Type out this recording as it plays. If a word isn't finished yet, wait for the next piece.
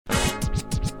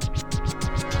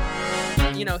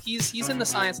he's in the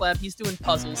science lab. He's doing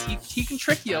puzzles. He can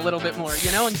trick you a little bit more,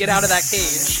 and get out of that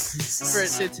cage.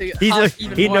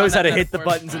 He knows how to hit the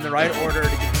buttons in the right order to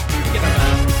get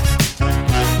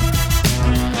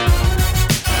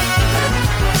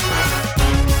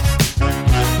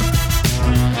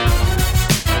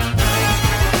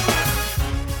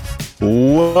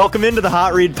Welcome into the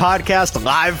Hot Read Podcast,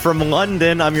 live from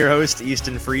London. I'm your host,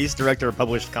 Easton Freeze, Director of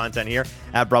Published Content here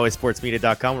at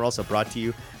BroadwaySportsMedia.com. We're also brought to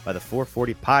you by the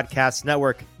 440 Podcast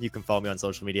Network. You can follow me on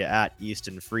social media at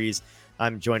Easton Freeze.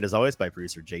 I'm joined, as always, by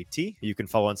producer JT. You can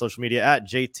follow on social media at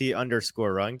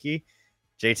JT_Runke.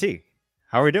 JT,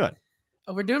 how are we doing?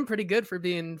 Oh, we're doing pretty good for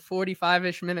being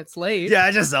 45-ish minutes late.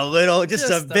 Yeah, just a little, just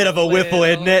a bit of a whipple,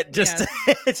 isn't it?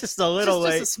 It's just a little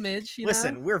late. Just a smidge,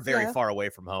 Listen, we're very far away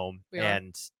from home,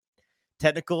 and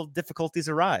technical difficulties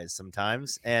arise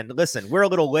sometimes. And listen, we're a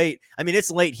little late. I mean,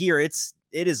 it's late here. It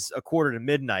is a quarter to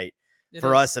midnight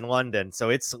for us in London,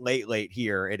 so it's late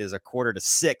here. It is a quarter to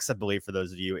 6, I believe, for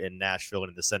those of you in Nashville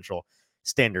and in the Central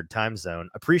Standard Time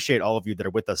Zone. Appreciate all of you that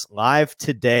are with us live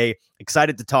today.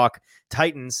 Excited to talk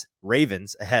Titans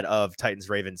Ravens ahead of Titans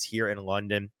Ravens here in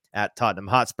London at Tottenham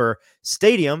Hotspur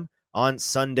Stadium on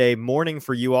Sunday morning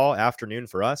for you all, afternoon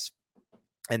for us.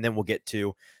 And then we'll get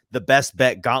to the best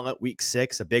bet Gauntlet week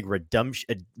 6, a big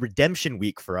redemption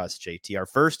week for us, JT. Our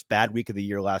first bad week of the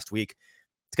year last week.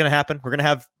 It's going to happen. We're going to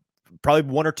have probably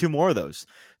one or two more of those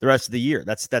the rest of the year.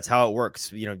 That's how it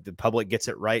works. The public gets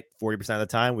it right 40% of the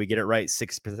time. We get it right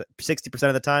 60%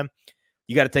 of the time.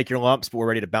 You got to take your lumps, but we're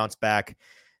ready to bounce back.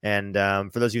 And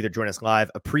for those of you that join us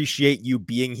live, appreciate you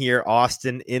being here.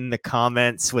 Austin in the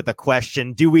comments with a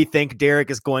question. Do we think Derek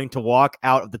is going to walk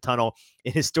out of the tunnel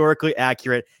in historically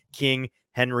accurate King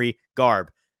Henry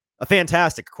garb? A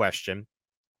fantastic question.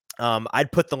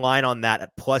 I'd put the line on that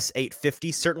at plus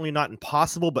 850. Certainly not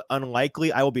impossible, but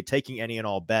unlikely. I will be taking any and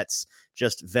all bets.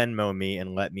 Just Venmo me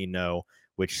and let me know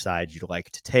which side you'd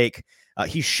like to take.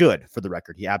 He should, for the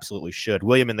record. He absolutely should.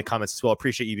 William in the comments as well.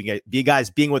 Appreciate you guys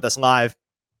being with us live.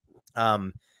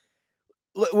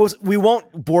 We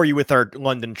won't bore you with our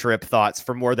London trip thoughts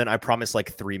for more than, I promise,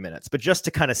 like 3 minutes. But just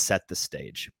to kind of set the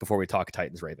stage before we talk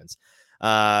Titans Ravens.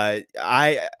 I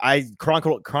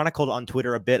chronicled on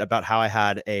Twitter a bit about how I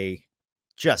had a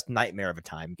just nightmare of a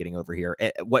time getting over here.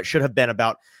 What should have been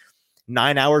about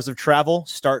 9 hours of travel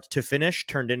start to finish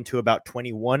turned into about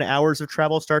 21 hours of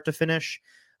travel start to finish.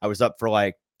 I was up for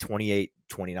like 28,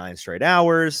 29 straight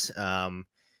hours,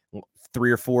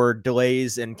 3 or 4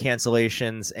 delays and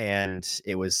cancellations, and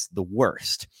it was the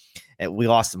worst. And we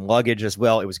lost some luggage as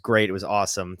well. It was great. It was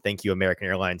awesome. Thank you, American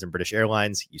Airlines and British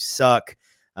Airlines. You suck.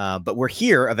 But we're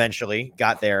here eventually,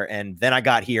 got there, and then I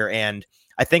got here, and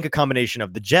I think a combination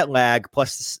of the jet lag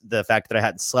plus the fact that I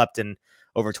hadn't slept in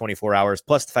over 24 hours,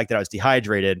 plus the fact that I was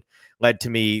dehydrated, led to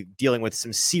me dealing with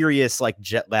some serious like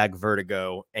jet lag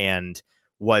vertigo and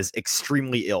was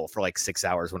extremely ill for like 6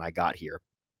 hours when I got here.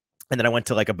 And then I went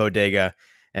to like a bodega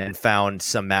and found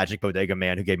some magic bodega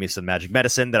man who gave me some magic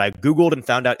medicine that I Googled and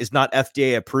found out is not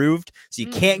FDA approved. So you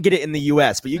can't get it in the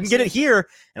US, but you can get it here.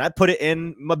 And I put it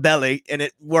in my belly and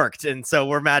it worked. And so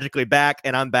we're magically back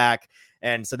and I'm back.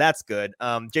 And so that's good.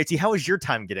 JT, how was your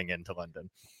time getting into London?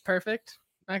 Perfect.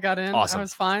 I got in. Awesome. I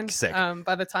was fine. Sick.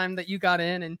 By the time that you got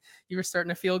in and you were starting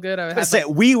to feel good,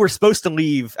 we were supposed to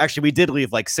leave. Actually, we did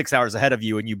leave like 6 hours ahead of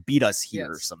you and you beat us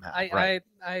here somehow. I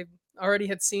already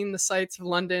had seen the sights of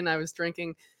London. I was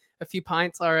drinking a few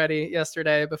pints already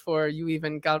yesterday before you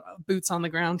even got boots on the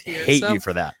ground here. Hate you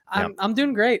for that. I'm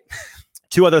doing great.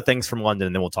 2 other things from London,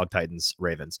 and then we'll talk Titans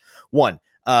Ravens. One,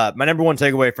 my number one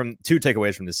takeaway from 2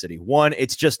 takeaways from the city. One,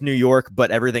 it's just New York,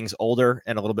 but everything's older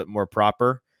and a little bit more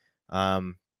proper,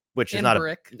 which is not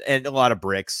and a lot of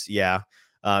bricks. Yeah.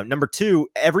 Number 2,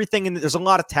 there's a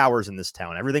lot of towers in this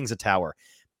town. Everything's a tower,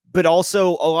 but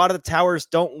also a lot of the towers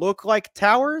don't look like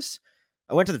towers.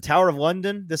 I went to the Tower of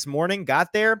London this morning,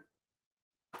 got there.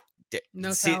 It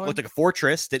looked like a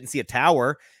fortress. Didn't see a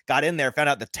tower. Got in there, found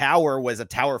out the tower was a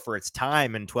tower for its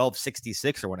time in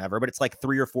 1266 or whatever, but it's like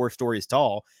 3 or 4 stories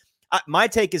tall. My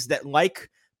take is that, like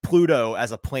Pluto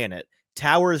as a planet,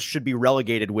 towers should be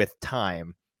relegated with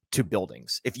time to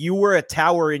buildings. If you were a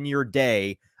tower in your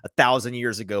day 1,000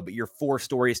 years ago, but you're 4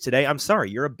 stories today, I'm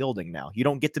sorry, you're a building now. You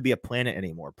don't get to be a planet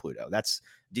anymore, Pluto.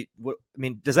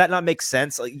 Does that not make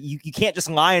sense? Like, you can't just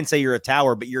lie and say you're a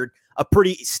tower, but you're a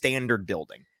pretty standard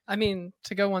building. I mean,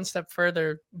 to go one step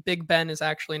further, Big Ben is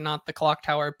actually not the clock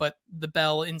tower, but the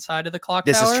bell inside of the clock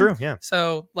tower. This is true, yeah.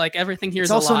 So, like, everything here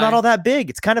is also not all that big.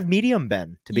 It's kind of medium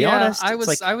Ben, to be honest. I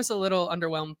was a little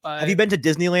underwhelmed by. Have you been to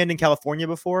Disneyland in California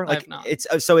before? I've not.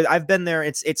 I've been there.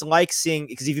 It's like seeing,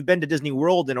 because if you've been to Disney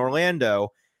World in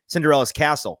Orlando, Cinderella's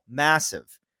Castle,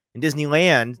 massive. In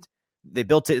Disneyland, they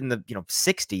built it in the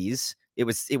 60s. It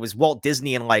was Walt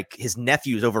Disney and like his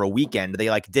nephews over a weekend. They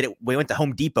like did it. We went to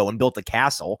Home Depot and built a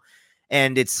castle,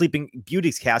 and it's Sleeping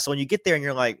Beauty's castle. And you get there and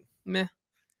you're like, meh.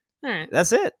 All right.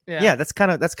 That's it. Yeah, that's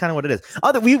kind of what it is.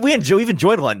 We've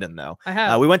enjoyed London though. I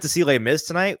have. We went to see Les Mis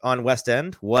tonight on West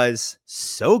End. Was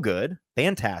so good,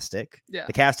 fantastic. Yeah,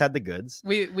 the cast had the goods.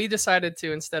 We decided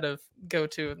to, instead of go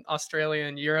to Australia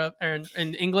and Europe or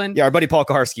in England. Yeah, our buddy Paul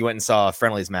Kaharski went and saw a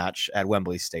friendlies match at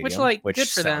Wembley Stadium, which good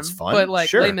for them. Fun. But like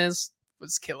sure. Les Mis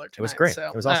was killer tonight. It was great. So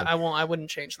it was awesome. I wouldn't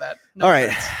change that. No All right.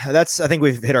 offense. I think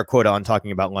we've hit our quota on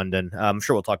talking about London. I'm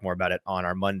sure we'll talk more about it on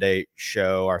our Monday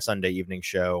show, our Sunday evening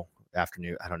show,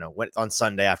 afternoon. I don't know what on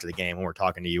Sunday after the game when we're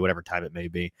talking to you, whatever time it may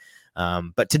be.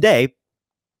 But today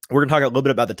we're going to talk a little bit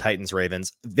about the Titans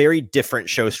Ravens. Very different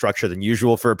show structure than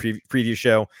usual for a preview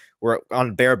show. We're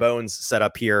on bare bones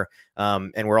setup here.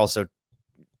 And we're also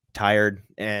tired.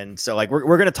 And so like, we're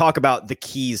going to talk about the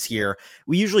keys here.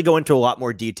 We usually go into a lot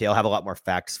more detail, have a lot more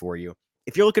facts for you.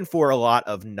 If you're looking for a lot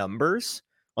of numbers,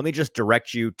 let me just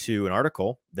direct you to an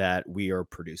article that we are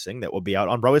producing that will be out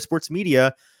on Broadway Sports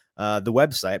Media, the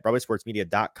website,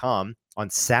 BroadwaySportsMedia.com, on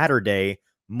Saturday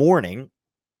morning.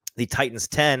 The Titans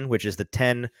 10, which is the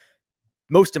 10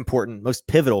 most important, most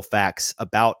pivotal facts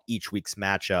about each week's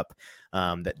matchup,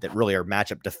 that really are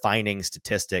matchup defining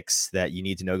statistics that you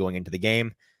need to know going into the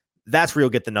game. That's where you'll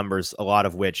get the numbers, a lot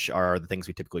of which are the things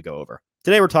we typically go over.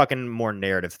 Today, we're talking more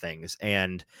narrative things,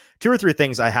 and 2 or 3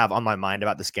 things I have on my mind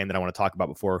about this game that I want to talk about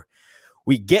before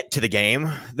we get to the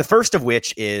game. The first of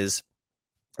which is,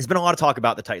 there's been a lot of talk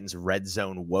about the Titans' red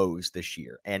zone woes this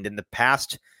year. And in the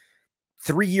past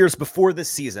 3 years before this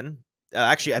season,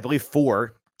 actually, I believe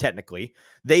 4, technically,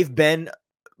 they've been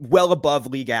well above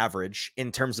league average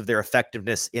in terms of their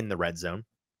effectiveness in the red zone.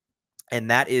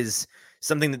 And that is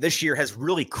something that this year has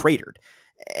really cratered.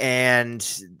 And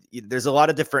there's a lot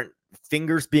of different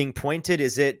fingers being pointed.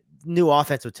 Is it new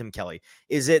offense with Tim Kelly?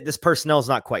 Is it this personnel is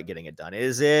not quite getting it done?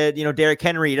 Is it, Derrick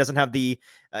Henry doesn't have the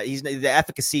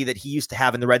efficacy that he used to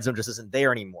have in the red zone, just isn't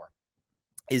there anymore?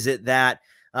 Is it that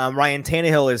Ryan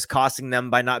Tannehill is costing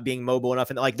them by not being mobile enough?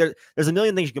 And like, there's a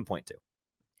million things you can point to.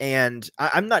 And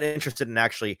I'm not interested in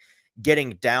actually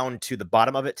getting down to the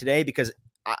bottom of it today, because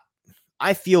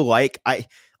I feel like a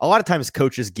lot of times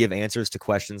coaches give answers to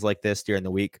questions like this during the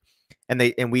week,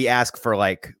 and we ask for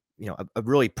like, a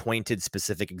really pointed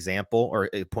specific example or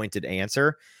a pointed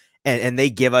answer. And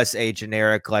they give us a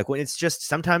generic, like, when it's just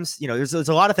sometimes, there's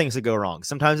a lot of things that go wrong.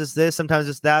 Sometimes it's this, sometimes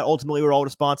it's that. Ultimately, we're all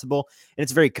responsible. And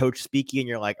it's very coach speaky. And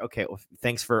you're like, okay, well,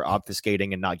 thanks for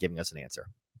obfuscating and not giving us an answer.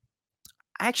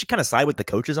 I actually kind of side with the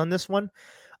coaches on this one.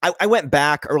 I went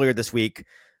back earlier this week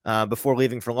before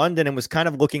leaving for London and was kind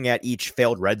of looking at each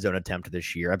failed red zone attempt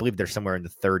this year. I believe they're somewhere in the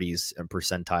 30s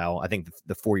percentile. I think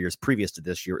the 4 years previous to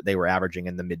this year, they were averaging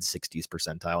in the mid 60s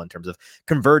percentile in terms of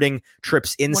converting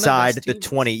trips inside the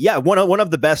 20. Yeah, one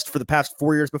of the best for the past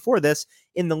 4 years before this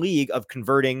in the league of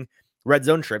converting red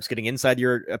zone trips, getting inside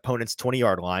your opponent's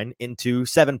 20-yard line into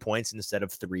 7 points instead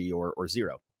of 3 or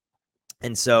 0.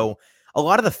 And so a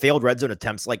lot of the failed red zone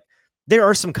attempts, like, there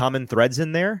are some common threads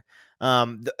in there.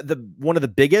 The one of the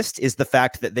biggest is the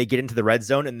fact that they get into the red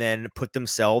zone and then put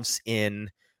themselves in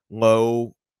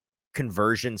low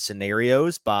conversion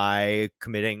scenarios by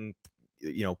committing,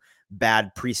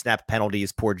 bad pre-snap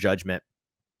penalties, poor judgment,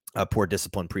 poor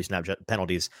discipline, pre-snap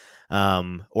penalties,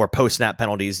 or post-snap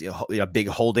penalties. A big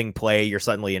holding play, you're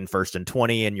suddenly in 1st and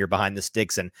 20, and you're behind the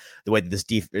sticks. And the way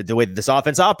that this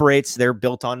offense operates, they're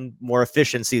built on more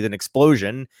efficiency than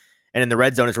explosion. And in the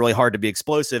red zone, it's really hard to be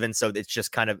explosive. And so it's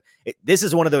just kind of, this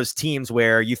is one of those teams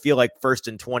where you feel like 1st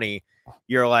and 20,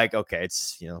 you're like, okay,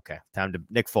 it's, okay, time to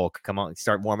Nick Folk, come on,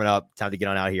 start warming up, time to get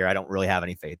on out here. I don't really have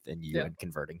any faith in you in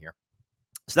converting here.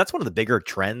 So that's one of the bigger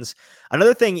trends.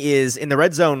 Another thing is in the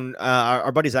red zone,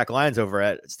 our buddy Zach Lyons over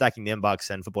at Stacking the Inbox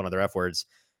and Football and Other F Words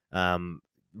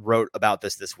wrote about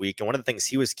this week. And one of the things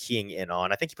he was keying in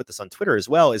on, I think he put this on Twitter as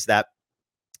well, is that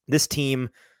this team,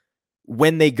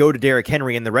 when they go to Derrick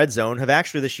Henry in the red zone, have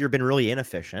actually this year been really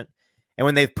inefficient. And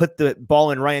when they've put the ball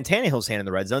in Ryan Tannehill's hand in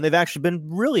the red zone, they've actually been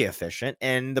really efficient.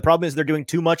 And the problem is they're doing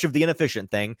too much of the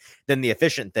inefficient thing than the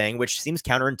efficient thing, which seems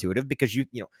counterintuitive because you've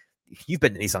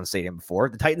been to Nissan Stadium before.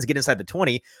 The Titans get inside the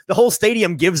 20, the whole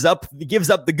stadium gives up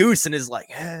the goose and is like,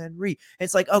 Henry. And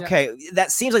it's like, okay,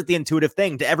 that seems like the intuitive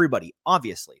thing to everybody,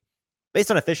 obviously.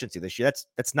 Based on efficiency this year,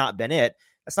 that's not been it.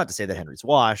 That's not to say that Henry's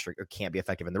washed or can't be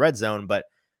effective in the red zone, but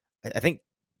I think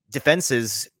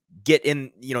defenses get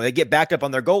in, they get backed up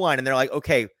on their goal line and they're like,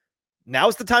 okay,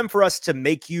 now's the time for us to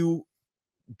make you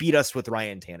beat us with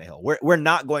Ryan Tannehill. We're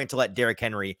not going to let Derrick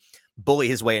Henry bully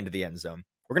his way into the end zone.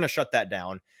 We're going to shut that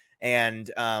down. And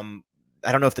I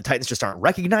don't know if the Titans just aren't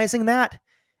recognizing that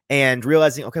and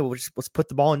realizing, okay, well, let's put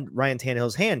the ball in Ryan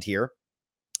Tannehill's hand here.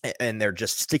 And they're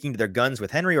just sticking to their guns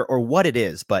with Henry or what it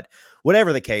is. But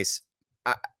whatever the case,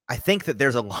 I think that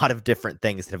there's a lot of different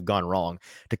things that have gone wrong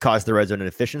to cause the red zone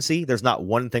inefficiency. There's not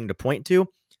one thing to point to.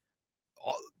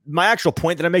 My actual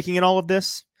point that I'm making in all of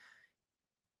this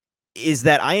is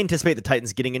that I anticipate the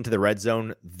Titans getting into the red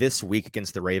zone this week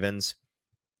against the Ravens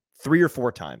 3 or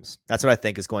 4 times. That's what I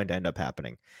think is going to end up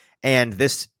happening. And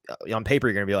this, on paper,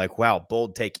 you're going to be like, wow,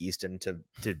 bold take, Easton,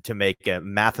 to make a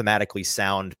mathematically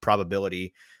sound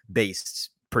probability-based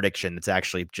prediction that's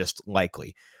actually just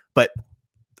likely. But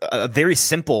a very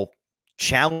simple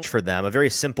challenge for them, a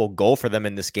very simple goal for them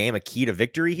in this game, a key to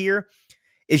victory here,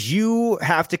 is you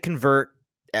have to convert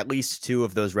at least 2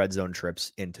 of those red zone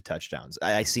trips into touchdowns.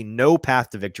 I see no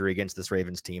path to victory against this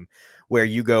Ravens team where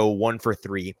you go 1 for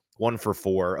 3, 1 for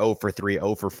 4, 0 for 3,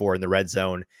 0 for 4 in the red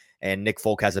zone, and Nick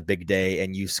Folk has a big day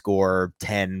and you score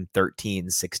 10, 13,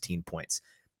 16 points.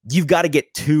 You've got to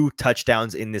get 2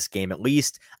 touchdowns in this game at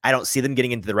least. I don't see them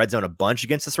getting into the red zone a bunch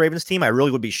against this Ravens team. I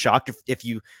really would be shocked if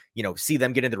you see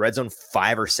them get into the red zone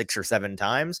 5 or 6 or 7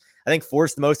 times. I think 4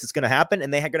 is the most that's going to happen,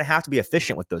 and they're going to have to be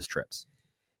efficient with those trips.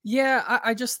 Yeah,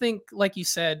 I just think, like you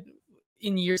said,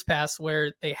 in years past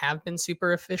where they have been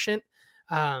super efficient,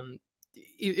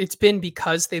 it's been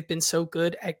because they've been so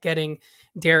good at getting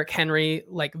Derrick Henry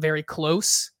like very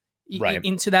close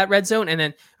into that red zone. And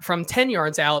then from 10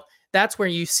 yards out, that's where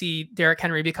you see Derrick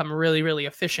Henry become really, really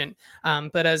efficient.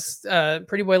 But as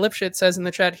Pretty Boy Lipshit says in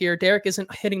the chat here, Derrick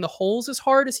isn't hitting the holes as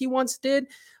hard as he once did.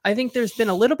 I think there's been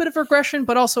a little bit of regression,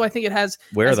 but also I think it has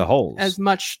the holes as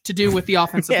much to do with the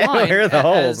offensive yeah, line where are the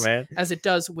holes, man? As it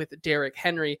does with Derrick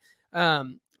Henry.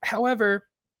 However,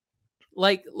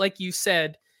 like you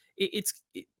said,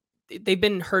 they've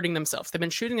been hurting themselves. They've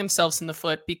been shooting themselves in the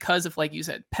foot because of, like you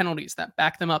said, penalties that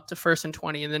back them up to 1st and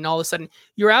 20. And then all of a sudden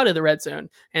you're out of the red zone.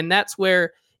 And that's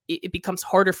where it becomes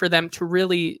harder for them to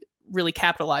really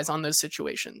capitalize on those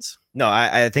situations. No,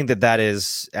 I think that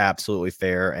is absolutely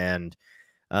fair. And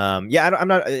I don't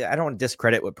want to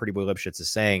discredit what Pretty Boy Lipschitz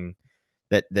is saying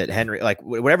that Henry, like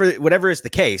whatever is the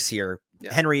case here,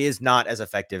 Henry is not as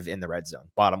effective in the red zone,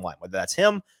 bottom line, whether that's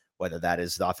him, whether that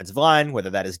is the offensive line,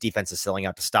 whether that is defenses selling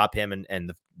out to stop him,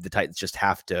 and the Titans just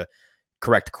have to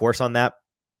correct course on that.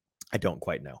 I don't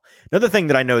quite know. Another thing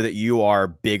that I know that you are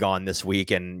big on this week,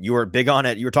 and you were big on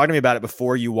it, you were talking to me about it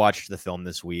before you watched the film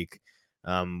this week,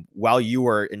 while you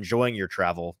were enjoying your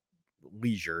travel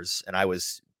leisures, and I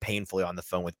was painfully on the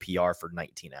phone with PR for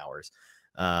 19 hours.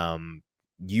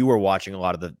 You were watching a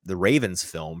lot of the Ravens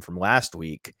film from last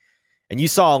week, and you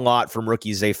saw a lot from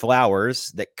rookie Zay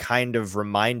Flowers that kind of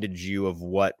reminded you of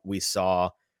what we saw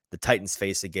the Titans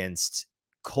face against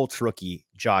Colts rookie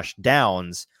Josh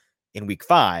Downs in week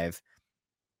 5.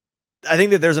 I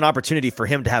think that there's an opportunity for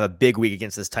him to have a big week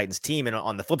against this Titans team. And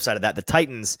on the flip side of that, the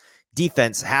Titans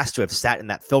defense has to have sat in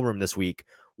that film room this week,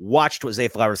 watched what Zay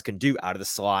Flowers can do out of the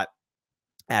slot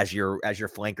as your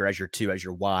flanker, as your 2, as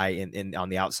your Y in on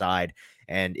the outside,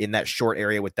 and in that short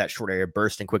area with that short area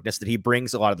burst and quickness that he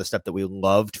brings, a lot of the stuff that we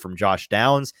loved from Josh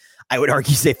Downs. I would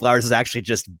argue Zay Flowers is actually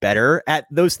just better at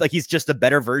those. Like, he's just a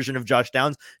better version of Josh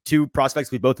Downs, 2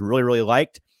 prospects we both really, really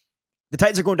liked. The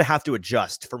Titans are going to have to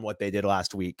adjust from what they did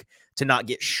last week to not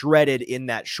get shredded in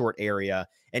that short area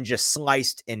and just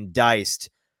sliced and diced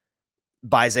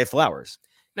by Zay Flowers.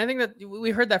 And I think that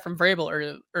we heard that from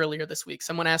Vrabel earlier this week.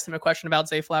 Someone asked him a question about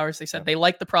Zay Flowers. They said they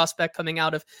like the prospect coming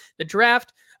out of the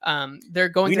draft. They're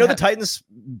going. We know the Titans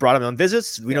brought him on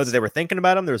visits. We know that they were thinking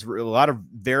about him. There's a lot of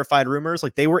verified rumors.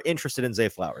 Like, they were interested in Zay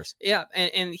Flowers. Yeah,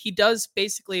 and he does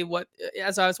basically what,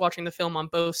 as I was watching the film on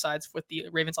both sides with the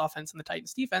Ravens offense and the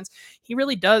Titans defense, he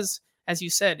really does, as you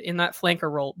said, in that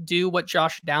flanker role, do what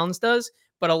Josh Downs does,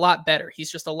 but a lot better. He's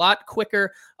just a lot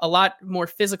quicker, a lot more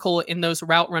physical in those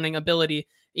route running ability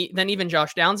than even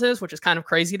Josh Downs is, which is kind of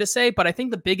crazy to say. But I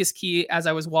think the biggest key, as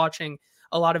I was watching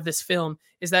a lot of this film,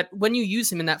 is that when you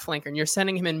use him in that flanker and you're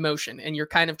sending him in motion and you're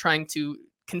kind of trying to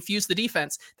confuse the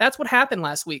defense, that's what happened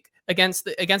last week against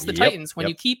the Titans. When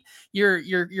you keep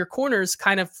your corners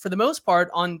kind of, for the most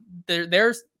part, on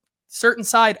their certain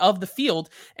side of the field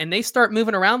and they start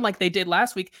moving around like they did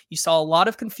last week, you saw a lot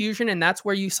of confusion, and that's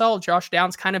where you saw Josh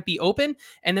Downs kind of be open.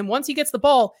 And then once he gets the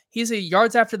ball, he's a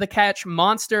yards after the catch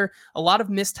monster, a lot of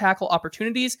missed tackle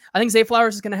opportunities. I think Zay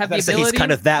Flowers is going to have the ability. He's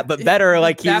kind of that, but better.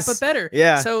 Like, that, but better.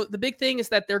 Yeah. So the big thing is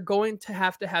that they're going to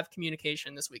have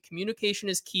communication this week. Communication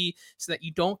is key so that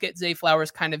you don't get Zay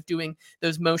Flowers kind of doing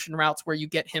those motion routes where you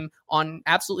get him on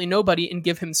absolutely nobody and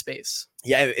give him space.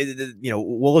 Yeah,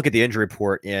 we'll look at the injury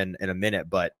report in a minute,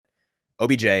 but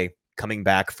OBJ coming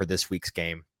back for this week's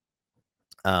game.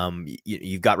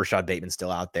 You've got Rashad Bateman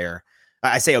still out there.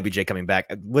 I say OBJ coming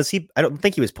back. Was he? I don't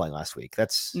think he was playing last week.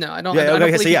 That's no, I don't. Yeah, I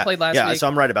don't believe he played last week. Yeah, so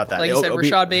I'm right about that. Like you said,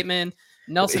 Rashad Bateman,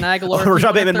 Nelson Aguilar.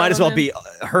 Rashad Bateman might as well be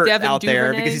hurt Devin out there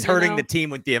Duvernay, because he's hurting the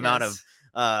team with the amount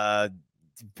of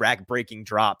breaking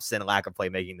drops and lack of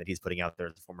playmaking that he's putting out there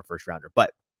as a former first rounder.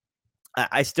 But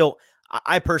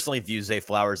I personally view Zay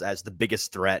Flowers as the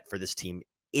biggest threat for this team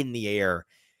in the air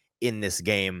in this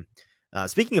game.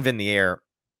 Speaking of in the air,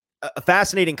 a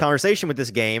fascinating conversation with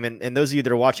this game. And those of you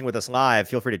that are watching with us live,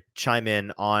 feel free to chime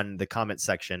in on the comment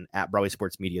section at Broadway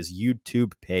Sports Media's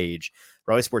YouTube page,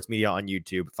 Broadway Sports Media on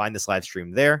YouTube. Find this live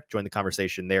stream there. Join the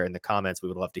conversation there in the comments. We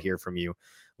would love to hear from you.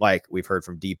 Like we've heard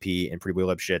from DP and Pretty Boy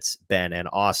Lipschitz, Ben and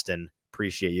Austin.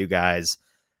 Appreciate you guys.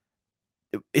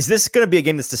 Is this going to be a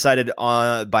game that's decided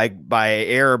by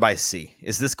air or by sea?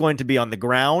 Is this going to be on the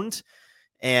ground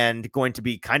and going to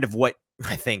be kind of what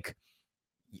I think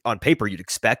on paper you'd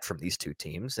expect from these two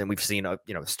teams? And we've seen a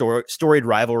storied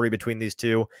rivalry between these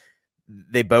two.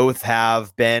 They both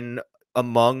have been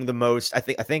among the most, I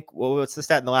think what's the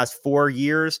stat in the last 4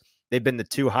 years? They've been the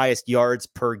two highest yards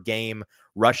per game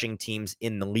rushing teams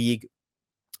in the league,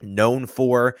 known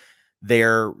for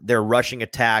their rushing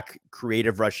attack,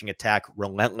 creative rushing attack,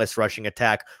 relentless rushing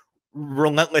attack,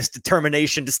 relentless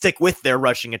determination to stick with their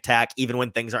rushing attack even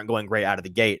when things aren't going great out of the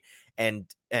gate, and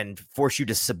force you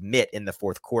to submit in the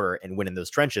fourth quarter and win in those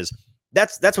trenches.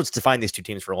 That's what's defined these two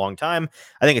teams for a long time.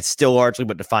 I think it's still largely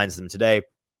what defines them today.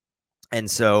 And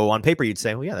so on paper, you'd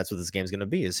say, well, yeah, that's what this game's going to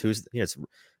be, is it's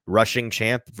rushing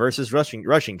champ versus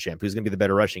rushing champ. Who's going to be the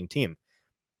better rushing team?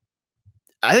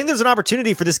 I think there's an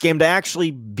opportunity for this game to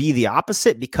actually be the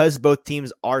opposite because both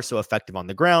teams are so effective on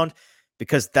the ground,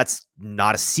 because that's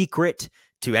not a secret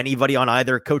to anybody on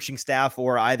either coaching staff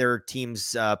or either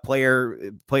team's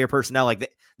player personnel.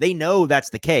 Like they know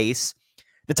that's the case.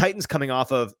 The Titans coming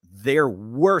off of their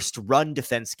worst run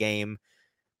defense game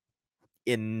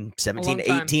in 17,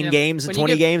 18 games and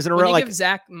 20 games in a row. When you give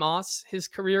Zach Moss his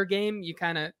career game,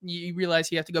 you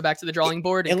realize you have to go back to the drawing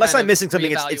board. Unless I'm missing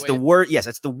something, it's the worst. Yes,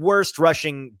 it's the worst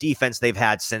rushing defense they've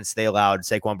had since they allowed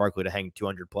Saquon Barkley to hang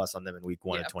 200 plus on them in week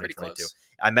 1 of 2022.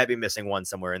 I might be missing one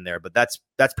somewhere in there, but that's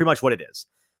pretty much what it is.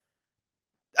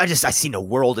 I see no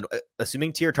world, and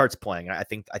assuming Tier Tart's playing, I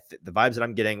think the vibes that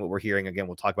I'm getting, what we're hearing, again,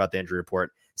 we'll talk about the injury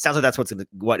report, sounds like that's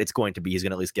what it's going to be. He's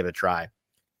going to at least give it a try.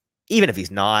 Even if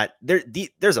he's not,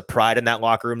 there's a pride in that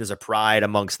locker room. There's a pride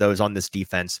amongst those on this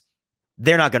defense.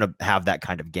 They're not going to have that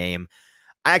kind of game.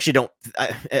 I actually don't,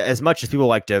 as much as people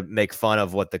like to make fun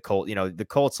of what the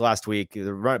Colts last week,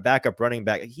 the backup running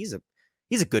back, he's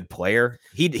a good player.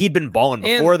 He'd been balling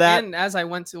before that. And as I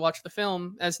went to watch the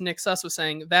film, as Nick Suss was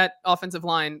saying, that offensive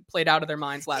line played out of their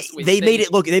minds last week. They made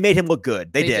him look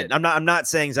good. They did. I'm not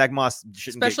saying Zach Moss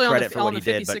shouldn't get credit for what he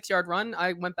did. Especially on the 56-yard run,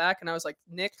 I went back and I was like,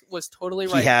 Nick was totally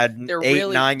right. He had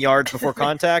 9 yards before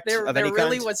contact. There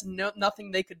really was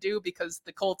nothing they could do because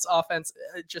the Colts offense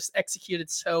just executed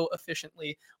so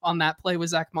efficiently on that play with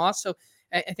Zach Moss. So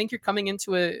I think you're coming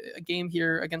into a game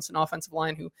here against an offensive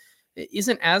line who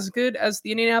isn't as good as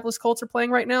the Indianapolis Colts are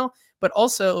playing right now, but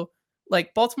also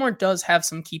like Baltimore does have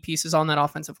some key pieces on that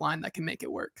offensive line that can make it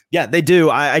work. Yeah, they do.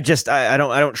 I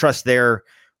don't trust their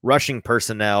rushing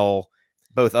personnel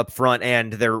both up front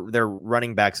and their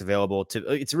running backs available to.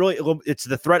 It's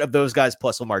the threat of those guys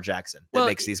plus Lamar Jackson that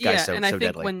makes these guys so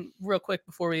deadly. I think real quick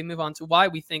before we move on to why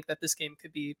we think that this game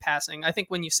could be passing, I think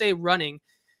when you say running,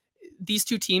 these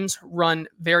two teams run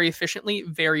very efficiently,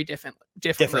 very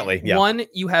differently. Yeah. One,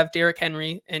 you have Derrick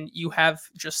Henry, and you have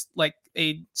just like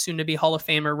a soon-to-be Hall of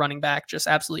Famer running back, just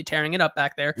absolutely tearing it up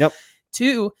back there. Yep.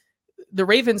 Two, the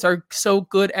Ravens are so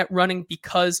good at running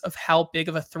because of how big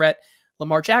of a threat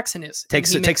Lamar Jackson is.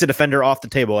 Takes a defender off the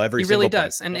table every single He really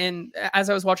does. And as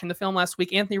I was watching the film last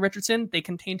week, Anthony Richardson, they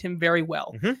contained him very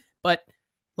well. Mm-hmm. But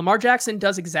Lamar Jackson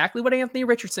does exactly what Anthony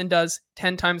Richardson does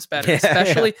 10 times better,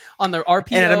 especially on the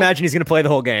RPO. And I imagine he's going to play the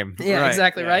whole game. Yeah, right.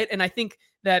 Exactly. Yeah. Right. And I think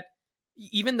that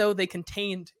even though they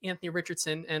contained Anthony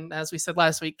Richardson and, as we said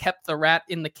last week, kept the rat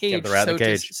in the cage,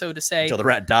 so to say, until the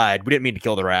rat died. We didn't mean to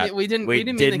kill the rat. We did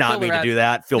not mean to do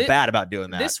that. Feel bad about doing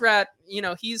that. This rat,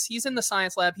 he's in the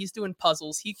science lab. He's doing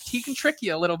puzzles. He can trick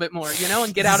you a little bit more,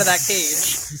 and get out of that cage.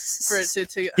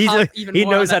 He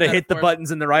knows how to hit the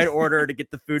buttons in the right order to get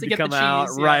the food to come out.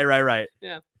 Cheese, yeah. Right.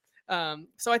 Yeah.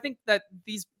 So I think that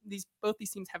both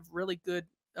these teams have really good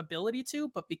ability to,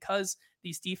 but because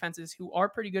these defenses who are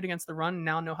pretty good against the run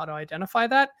now know how to identify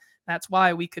that's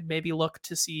why we could maybe look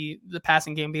to see the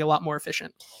passing game be a lot more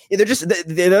efficient. Yeah, they're just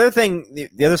the other thing,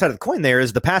 the other side of the coin there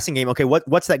is the passing game. Okay,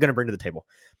 what's that going to bring to the table?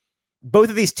 both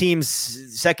of these teams'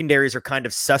 secondaries are kind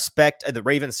of suspect. The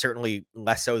Ravens certainly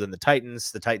less so than the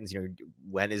Titans. The Titans,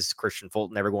 when is Christian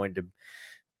Fulton ever going to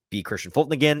be Christian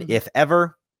Fulton again? If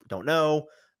ever, don't know.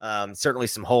 Certainly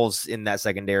some holes in that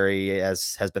secondary,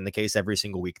 as has been the case every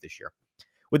single week this year.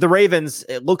 With the Ravens,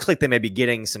 it looks like they may be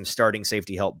getting some starting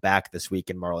safety help back this week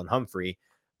in Marlon Humphrey,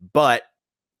 but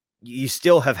you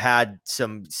still have had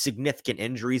some significant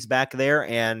injuries back there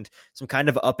and some kind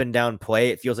of up and down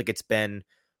play. It feels like it's been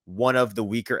one of the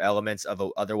weaker elements of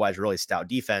an otherwise really stout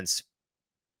defense,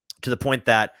 to the point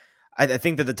that I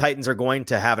think that the Titans are going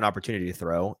to have an opportunity to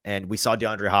throw. And we saw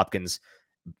DeAndre Hopkins,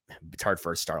 it's hard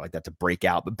for a star like that to break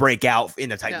out in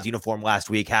the Titans uniform last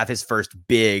week, have his first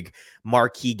big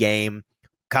marquee game.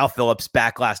 Kyle Phillips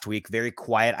back last week, very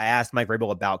quiet. I asked Mike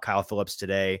Vrabel about Kyle Phillips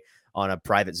today on a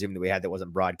private Zoom that we had that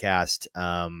wasn't broadcast.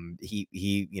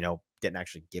 He didn't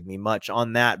actually give me much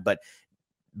on that, but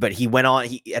he went on.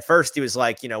 At first he was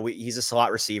like, he's a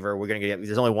slot receiver. We're going to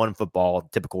there's only one football,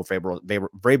 typical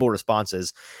Vrabel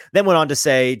responses. Then went on to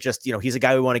say, he's a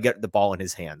guy we want to get the ball in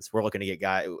his hands. We're looking to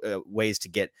get ways to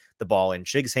get the ball in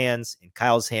Shig's hands, in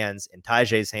Kyle's hands, in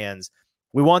Tajay's hands.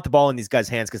 We want the ball in these guys'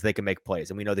 hands because they can make plays,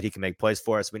 and we know that he can make plays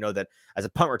for us. We know that as a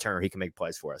punt returner, he can make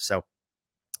plays for us. So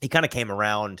he kind of came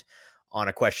around on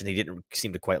a question he didn't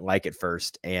seem to quite like at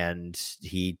first, and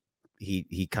he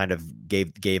kind of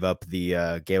gave up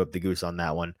the goose on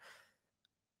that one.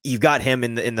 You've got him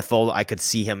in the fold. I could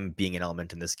see him being an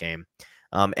element in this game.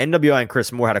 NWI and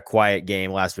Chris Moore had a quiet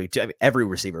game last week. Every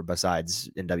receiver besides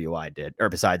NWI did, or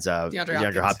besides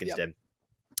DeAndre Hopkins did.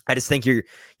 I just think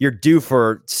you're due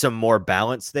for some more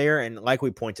balance there. And like we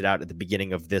pointed out at the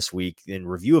beginning of this week in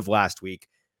review of last week,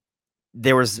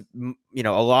 there was, a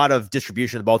lot of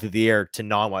distribution of the ball through the air to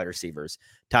non-wide receivers.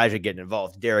 Tajay getting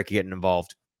involved, Derek getting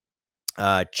involved,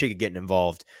 Chiga getting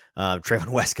involved, Trayvon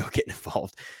Wesco getting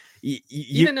involved.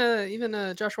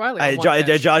 Even Josh Wiley.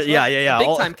 Josh, yeah.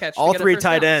 Big time catch. All three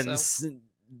tight ends,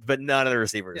 but none of the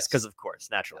receivers, because of course,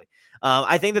 naturally.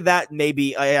 I think that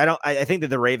maybe I think that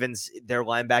the Ravens, their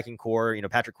linebacking core,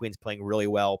 Patrick Queen's playing really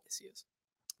well. Yes, he is.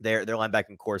 Their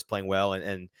linebacking core is playing well,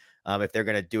 and if they're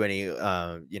going to do any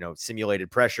simulated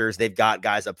pressures, they've got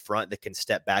guys up front that can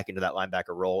step back into that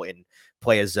linebacker role and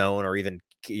play a zone, or even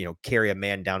carry a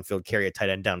man downfield, carry a tight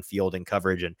end downfield in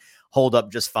coverage and hold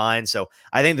up just fine. So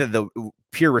I think that the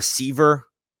pure receiver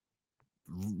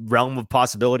realm of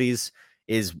possibilities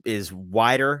is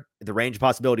wider. The range of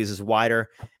possibilities is wider,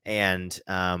 and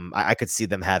I could see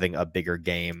them having a bigger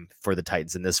game for the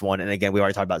Titans in this one. And again, we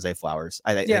already talked about Zay Flowers.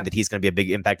 I think that he's going to be a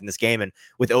big impact in this game, and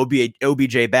with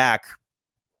OBJ back,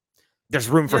 there's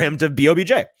room for him to be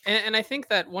OBJ. And I think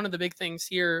that one of the big things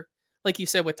here, like you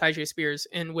said, with Tyjae Spears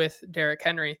and with Derrick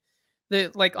Henry,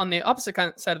 on the opposite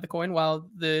side of the coin, while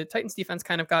the Titans defense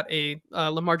kind of got a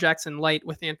Lamar Jackson light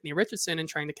with Anthony Richardson and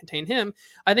trying to contain him,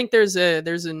 I think there's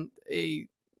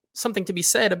something to be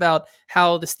said about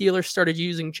how the Steelers started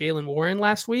using Jaylen Warren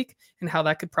last week, and how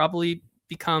that could probably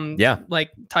become like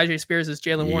Tyjae Spears is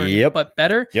Jaylen Warren, but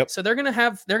better. So they're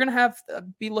gonna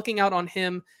be looking out on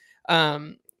him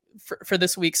for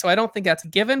this week. So I don't think that's a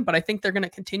given, but I think they're going to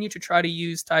continue to try to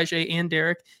use Tajay and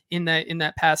Derek in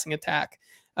that passing attack.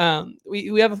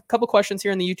 We have a couple questions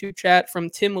here in the YouTube chat from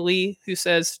Tim Lee, who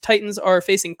says Titans are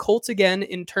facing Colts again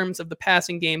in terms of the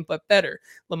passing game, but better.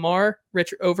 Lamar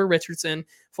over Richardson,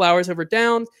 Flowers over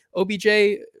Downs, OBJ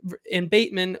and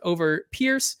Bateman over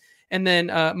Pierce, and then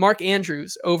Mark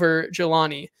Andrews over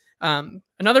Jelani.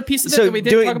 Another piece of it that we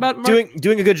didn't talk about, Mark,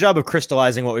 doing a good job of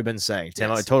crystallizing what we've been saying,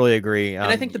 Tim. Yes. I totally agree. And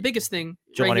I think the biggest thing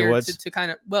right here to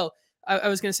kind of, I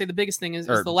was going to say the biggest thing is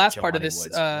the last part of this.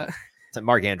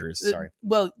 Mark Andrews, sorry.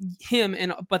 Well, him,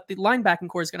 but the linebacking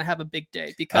core is going to have a big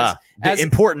day, because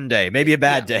important day, maybe a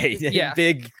bad day.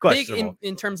 Big question.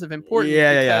 In terms of important.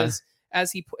 Because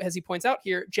as he points out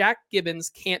here, Jack Gibbons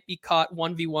can't be caught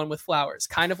 1v1 with Flowers,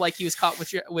 kind of like he was caught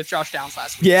with Josh Downs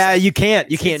last week. Yeah, so you can't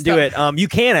do it. You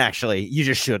can actually. You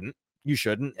just shouldn't. You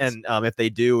shouldn't. And if they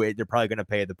do, they're probably going to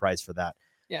pay the price for that.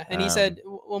 Yeah, and he said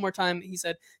one more time,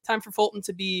 time for Fulton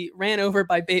to be ran over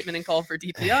by Bateman and called for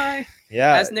DPI.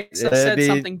 Yeah. As Nick said,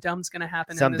 something dumb's going to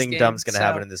happen in this game. Something dumb's going to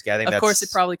happen in this game. I think of course, it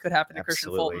probably could happen to Christian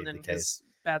Fulton, and his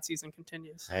bad season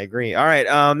continues. I agree. All right,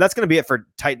 that's going to be it for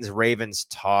Titans-Ravens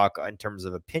talk in terms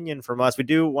of opinion from us. We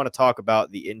do want to talk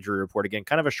about the injury report again.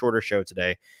 Kind of a shorter show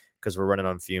today, because we're running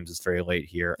on fumes. It's very late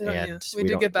here. We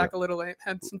did get back a little late.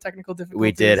 Had some technical difficulties.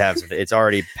 We did have some. It's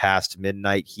already past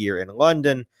midnight here in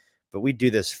London, but we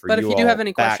do this for you. But if you do have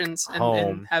any questions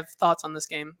and have thoughts on this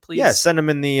game, please. Yeah, send them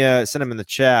in the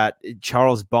chat.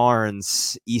 Charles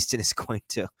Barnes, Easton is going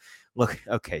to look.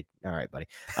 Okay, all right, buddy.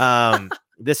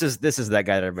 This is that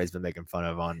guy that everybody's been making fun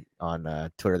of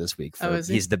on Twitter this week.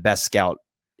 He's the best scout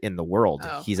in the world.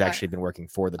 He's actually been working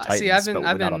for the Titans. See,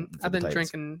 I've been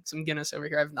drinking some Guinness over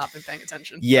here. I've not been paying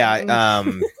attention. Yeah.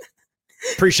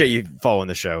 Appreciate you following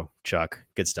the show, Chuck.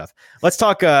 Good stuff. Let's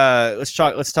talk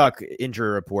injury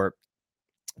report.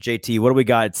 JT, what do we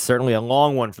got? It's certainly a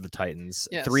long one for the Titans.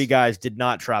 Yes. 3 guys did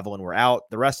not travel and were out.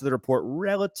 The rest of the report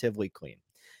relatively clean.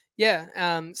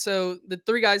 Yeah. So the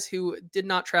 3 guys who did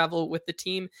not travel with the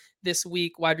team this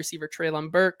week: wide receiver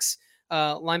Treylon Burks,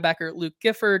 linebacker Luke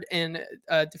Gifford, and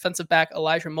defensive back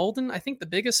Elijah Molden. I think the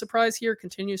biggest surprise here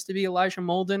continues to be Elijah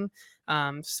Molden.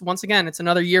 So once again, it's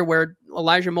another year where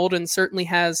Elijah Molden certainly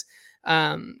has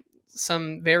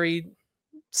some very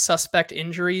suspect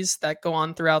injuries that go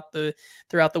on throughout the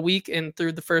week and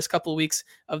through the first couple of weeks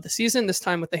of the season. This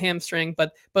time with the hamstring,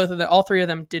 but all 3 of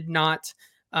them did not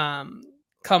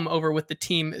come over with the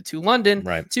team to London.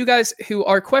 Right. 2 guys who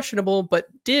are questionable but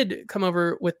did come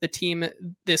over with the team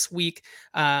this week: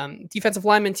 defensive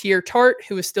lineman Tier Tart,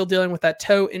 who is still dealing with that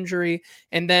toe injury,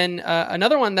 and then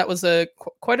another one that was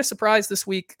quite a surprise this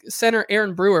week: center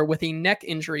Aaron Brewer with a neck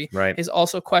injury. Right. Is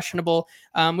also questionable.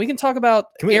 We can talk about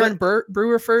Aaron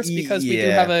Brewer first, because we do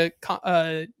have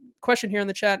a question here in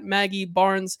the chat. Maggie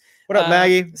Barnes, what up,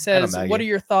 Maggie? Says, Maggie. What are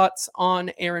your thoughts on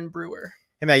Aaron Brewer?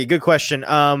 Hey, Maggie, good question.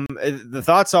 The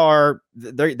thoughts are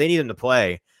they need him to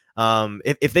play.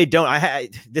 If they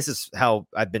don't, this is how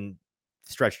I've been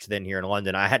stretched thin here in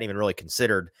London. I hadn't even really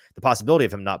considered the possibility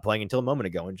of him not playing until a moment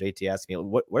ago. And JT asked me,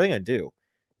 what are they going to do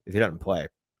if he doesn't play?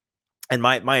 And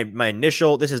my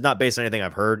initial, this is not based on anything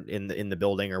I've heard in the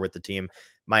building or with the team.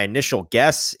 My initial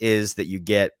guess is that you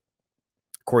get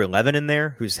Corey Levin in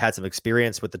there, who's had some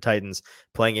experience with the Titans,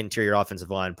 playing interior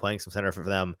offensive line, playing some center for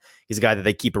them. He's a guy that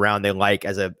they keep around. They like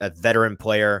as a veteran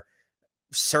player,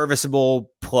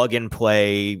 serviceable, plug and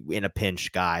play in a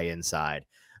pinch guy inside.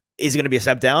 Is it going to be a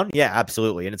step down? Yeah,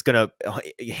 absolutely. And it's going to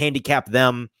handicap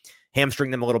them,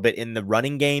 hamstring them a little bit in the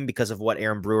running game because of what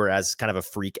Aaron Brewer, as kind of a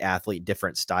freak athlete,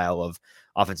 different style of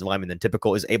offensive lineman than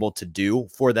typical, is able to do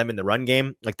for them in the run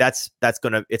game. Like it's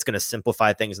going to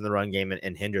simplify things in the run game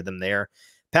and hinder them there.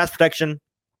 Pass protection,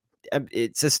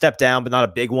 it's a step down, but not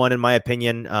a big one in my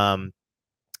opinion.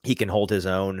 He can hold his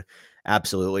own.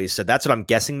 Absolutely. So that's what I'm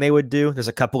guessing they would do. There's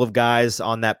a couple of guys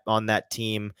on that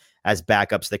team as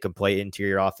backups that can play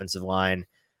interior offensive line.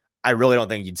 I really don't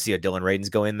think you'd see a Dylan Radins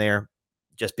go in there,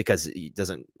 just because he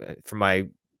doesn't, from my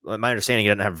understanding, he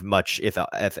doesn't have much,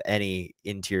 if any,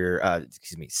 interior,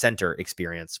 center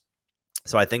experience.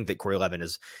 So I think that Corey Levin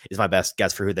is my best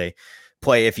guess for who they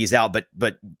play if he's out.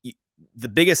 But the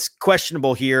biggest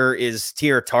questionable here is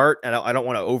Tier Tart, and I don't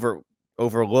want to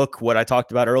overlook what I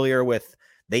talked about earlier with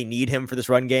they need him for this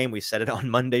run game. We said it on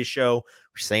Monday's show.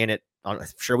 We're saying it on, I'm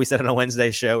sure we said it on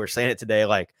Wednesday's show. We're saying it today.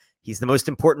 Like, he's the most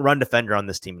important run defender on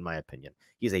this team, in my opinion.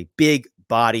 He's a big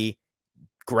body,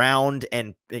 not ground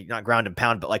and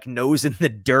pound, but like nose in the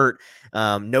dirt,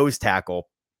 nose tackle,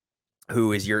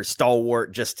 who is your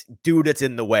stalwart, just dude that's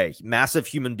in the way, massive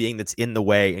human being that's in the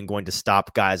way and going to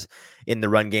stop guys in the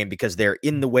run game because they're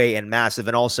in the way and massive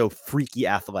and also freaky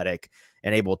athletic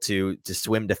and able to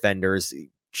swim defenders,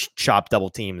 chop double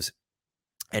teams,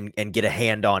 and get a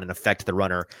hand on and affect the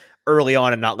runner early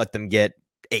on and not let them get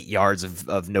 8 yards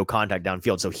of no contact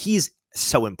downfield. So he's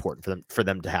so important for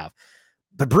them to have.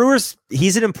 But Brewers,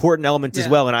 he's an important element as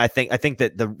well, and I think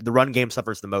that the run game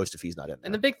suffers the most if he's not in there.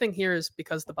 And the big thing here is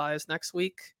because the bye is next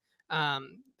week.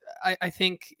 I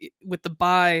think with the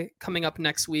bye coming up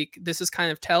next week, this is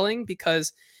kind of telling,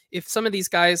 because if some of these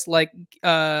guys like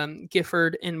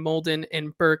Gifford and Molden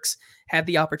and Burks had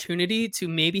the opportunity to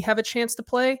maybe have a chance to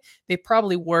play, they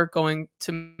probably were going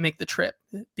to make the trip.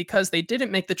 Because they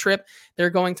didn't make the trip, they're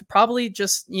going to probably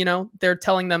just, they're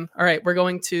telling them, all right, we're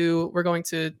going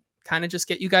to kind of just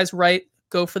get you guys right,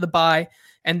 go for the bye,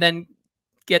 and then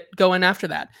get going after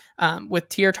that. With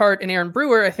Tier Tart and Aaron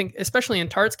Brewer, I think, especially in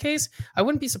Tart's case, I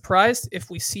wouldn't be surprised if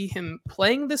we see him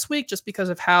playing this week just because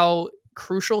of how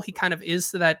crucial he kind of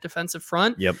is to that defensive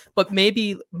front. Yep. But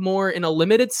maybe more in a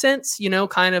limited sense,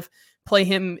 kind of play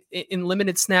him in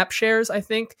limited snap shares, I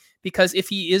think, because if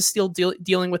he is still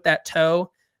dealing with that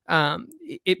toe,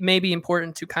 it may be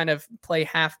important to kind of play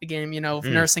half the game,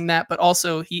 nursing that, but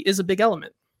also he is a big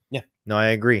element. Yeah, no, I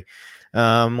agree.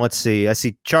 Let's see. I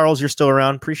see Charles, you're still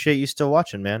around. Appreciate you still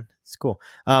watching, man. It's cool.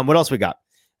 What else we got?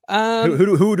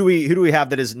 Who do we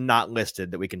have that is not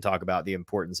listed that we can talk about the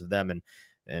importance of them and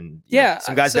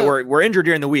some guys that were injured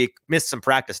during the week, missed some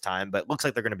practice time, but looks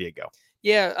like they're going to be a go.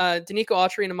 Yeah, Danico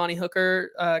Autry and Amani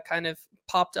Hooker kind of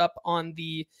popped up on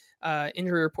the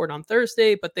injury report on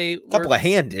Thursday, but they a couple of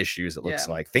hand issues, it looks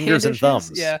like. Fingers and issues,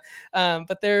 thumbs. Yeah.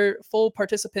 But they're full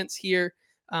participants here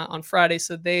on Friday,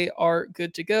 so they are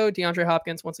good to go. DeAndre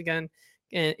Hopkins, once again,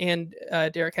 and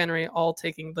Derrick Henry all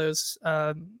taking those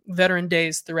veteran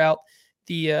days throughout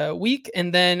the week.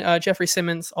 And then Jeffrey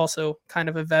Simmons, also kind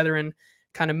of a veteran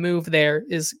kind of move there,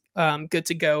 is good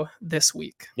to go this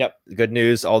week. Yep. Good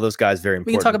news. All those guys, very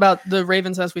important. We can talk about the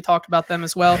Ravens as we talked about them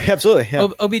as well. Absolutely. Yeah.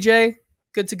 OBJ,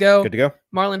 good to go. Good to go.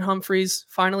 Marlon Humphreys,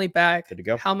 finally back. Good to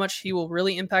go. How much he will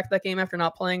really impact that game after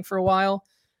not playing for a while.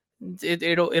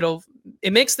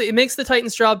 It makes the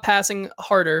Titans' job passing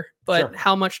harder, but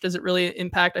how much does it really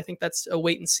impact? I think that's a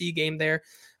wait and see game there.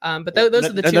 But those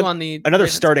are the two on the another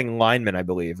starting lineman, I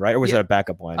believe, right? Or was that a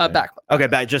backup lineman? Back.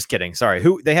 Okay, just kidding. Sorry.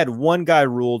 They had one guy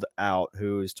ruled out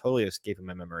who's totally escaping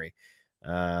my memory.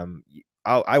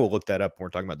 I will look that up when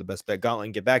we're talking about the best bet gauntlet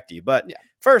and get back to you. But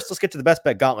first, let's get to the best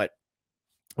bet gauntlet,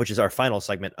 which is our final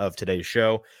segment of today's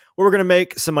show, where we're going to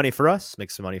make some money for us,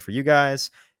 make some money for you guys.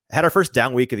 Had our first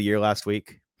down week of the year last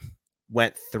week.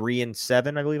 Went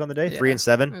 3-7, I believe, on the day.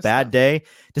 3-7, bad day.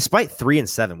 Despite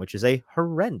 3-7, which is a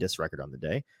horrendous record on the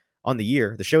day. On the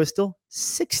year, the show is still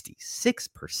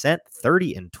 66%,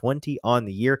 30-20 on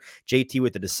the year. JT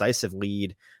with the decisive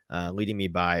lead, leading me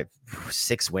by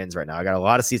 6 wins right now. I got a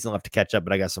lot of season left to catch up,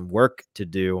 but I got some work to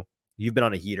do. You've been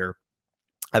on a heater.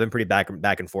 I've been pretty back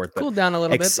and forth. But cooled down a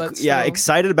little bit. But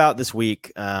excited about this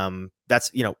week.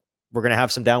 That's, we're going to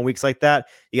have some down weeks like that.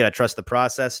 You got to trust the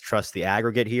process, trust the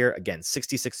aggregate here. Again,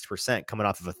 66% coming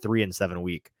off of a 3-7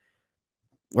 week.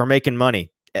 We're making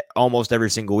money almost every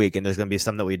single week, and there's going to be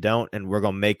some that we don't, and we're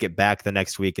going to make it back the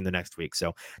next week and the next week.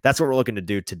 So that's what we're looking to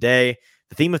do today.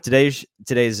 The theme of today's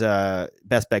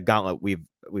best bet gauntlet,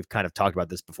 we've kind of talked about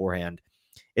this beforehand.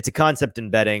 It's a concept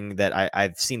in betting that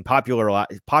I've seen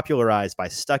popularized by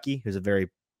Stuckey, who's a very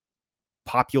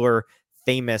popular,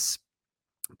 famous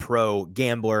pro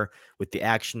gambler with the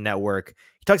Action Network.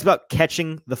 He talks about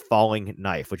catching the falling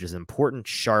knife, which is an important,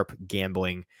 sharp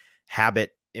gambling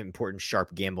habit, important,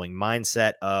 sharp gambling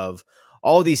mindset of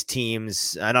all of these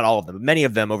teams, not all of them, but many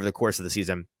of them over the course of the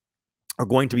season are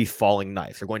going to be falling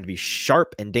knives. They're going to be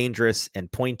sharp and dangerous and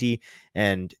pointy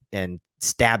and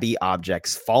stabby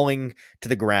objects falling to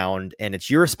the ground. And it's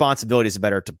your responsibility as a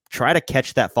bettor to try to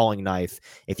catch that falling knife.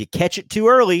 If you catch it too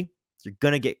early, you're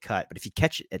going to get cut. But if you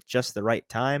catch it at just the right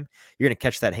time, you're going to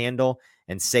catch that handle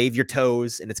and save your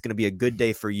toes, and it's going to be a good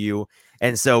day for you.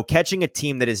 And so catching a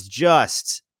team that is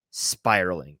just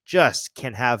spiraling, just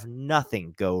can have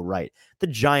nothing go right. The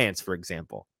Giants, for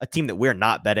example, a team that we're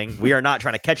not betting. We are not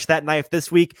trying to catch that knife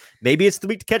this week. Maybe it's the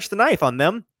week to catch the knife on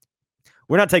them.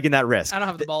 We're not taking that risk. I don't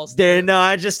have the balls.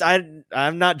 No,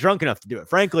 I'm not drunk enough to do it,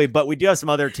 frankly. But we do have some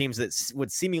other teams that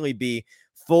would seemingly be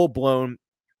full-blown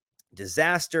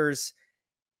disasters,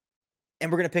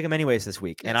 and we're going to pick them anyways this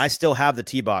week. And I still have the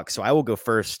T-box, so I will go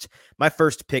first. My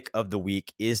first pick of the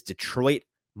week is Detroit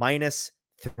minus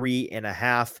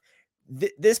 3.5.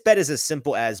 This bet is as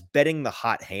simple as betting the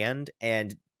hot hand,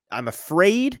 and I'm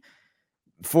afraid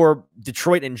for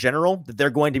Detroit in general that they're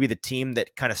going to be the team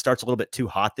that kind of starts a little bit too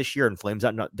hot this year and flames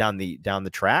out down the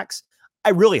tracks.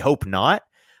 I really hope not,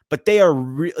 but they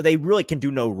really can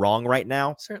do no wrong right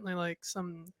now. Certainly, like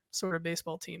some sort of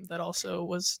baseball team that also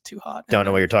was too hot. Don't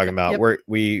know what you're talking about. Yep.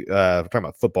 We're talking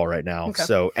about football right now. Okay.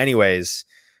 So anyways,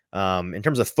 in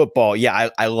terms of football,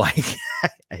 I like,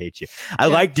 I hate you. I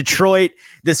like Detroit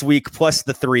this week plus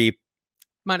the 3.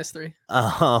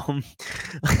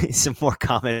 -3. Some more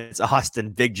comments.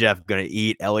 Austin, Big Jeff going to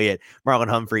eat. Elliot, Marlon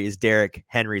Humphrey is Derrick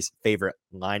Henry's favorite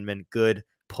lineman. Good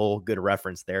pull, good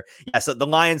reference there. Yeah, so the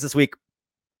Lions this week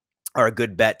are a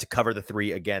good bet to cover the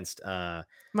 3 against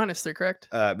 -3, correct?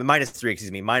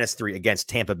 -3 against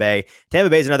Tampa Bay. Tampa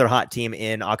Bay is another hot team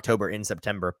in October, in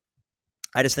September.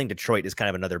 I just think Detroit is kind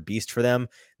of another beast for them.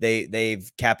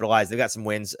 They've capitalized. They've got some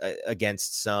wins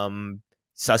against some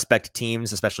suspect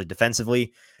teams, especially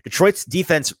defensively. Detroit's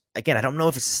defense, again, I don't know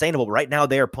if it's sustainable, but right now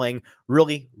they are playing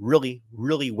really, really,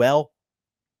 really well.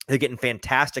 They're getting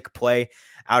fantastic play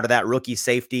out of that rookie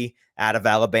safety out of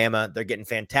Alabama. They're getting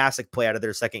fantastic play out of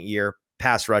their second year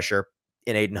pass rusher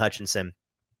in Aiden Hutchinson.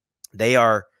 They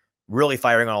are really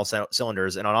firing on all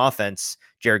cylinders. And on offense,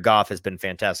 Jared Goff has been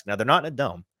fantastic. Now, they're not in a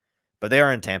dome, but they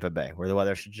are in Tampa Bay, where the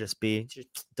weather should just be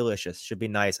delicious. Should be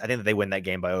nice. I think that they win that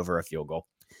game by over a field goal.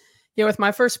 Yeah, with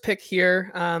my first pick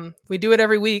here, we do it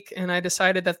every week, and I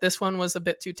decided that this one was a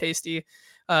bit too tasty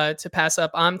to pass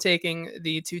up. I'm taking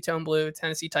the two-tone blue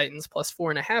Tennessee Titans plus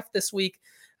 4.5 this week.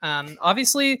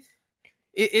 Obviously,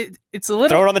 it's a little...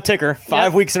 Throw it on the ticker.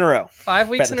 5 weeks in a row. 5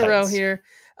 weeks in a row here.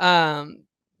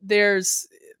 There's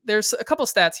a couple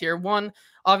stats here. One,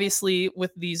 obviously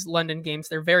with these London games,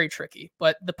 they're very tricky,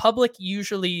 but the public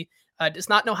usually does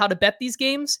not know how to bet these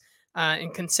games.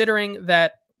 And considering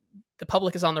that the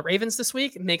public is on the Ravens this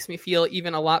week, it makes me feel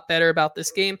even a lot better about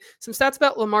this game. Some stats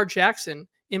about Lamar Jackson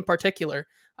in particular.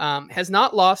 He's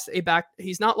not lost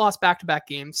back-to-back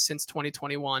games since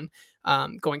 2021,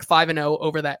 going 5-0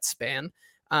 over that span.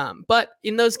 But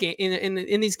in those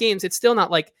in these games, it's still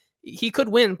not like he could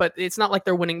win, but it's not like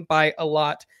they're winning by a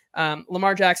lot.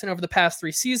 Lamar Jackson over the past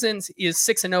 3 seasons is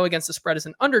 6-0 against the spread as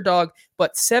an underdog,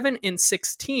 but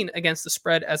 7-16 against the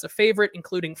spread as a favorite,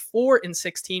 including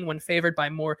 4-16 when favored by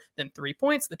more than 3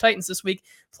 points. The Titans this week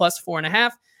plus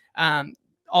 4.5.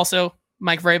 Also,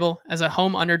 Mike Vrabel as a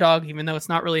home underdog, even though it's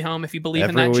not really home. If you believe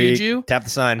Every in that week, juju, tap the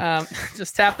sign.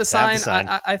 Just tap the sign.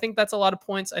 I think that's a lot of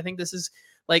points. I think this is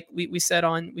like we said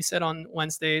on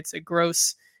Wednesday. It's a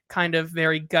gross kind of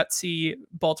very gutsy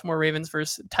Baltimore Ravens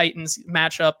versus Titans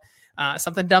matchup.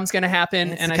 Something dumb's going to happen,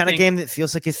 It's the kind of game that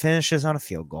feels like it finishes on a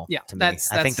field goal. Yeah, to me.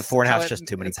 I think the 4.5 is just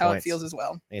too many points. That's how it feels as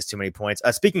well. I think it's too many points.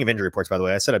 Speaking of injury reports, by the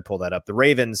way, I said I'd pull that up. The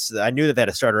Ravens, I knew that they had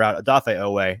a starter out. Odafe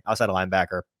Owe, outside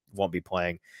linebacker, won't be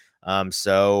playing.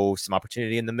 So some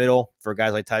opportunity in the middle for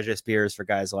guys like Tyjae Spears, for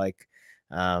guys like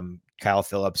Kyle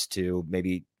Phillips to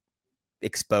maybe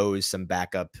expose some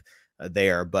backup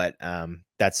there. But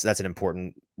that's an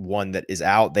important one that is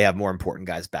out. They have more important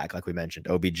guys back, like we mentioned.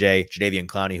 OBJ, Jadeveon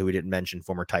Clowney, who we didn't mention,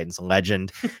 former Titans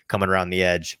legend, coming around the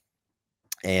edge.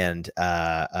 And who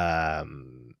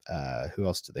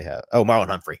else do they have? Oh, Marlon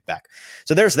Humphrey back.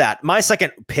 So there's that. My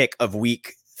second pick of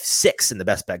week 6 in the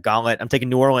best bet gauntlet. I'm taking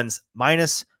New Orleans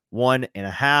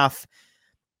 -1.5.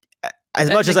 As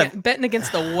much as I'm betting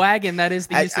against the wagon, that is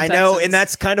the Houston I know, Texans. and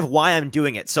that's kind of why I'm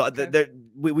doing it. So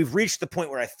we've reached the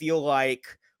point where I feel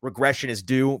like regression is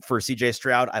due for CJ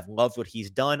Stroud. I've loved what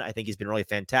he's done. I think he's been really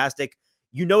fantastic.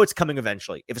 You know it's coming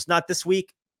eventually. If it's not this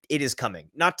week, it is coming.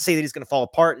 Not to say that he's going to fall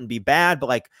apart and be bad, but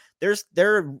like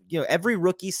every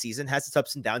rookie season has its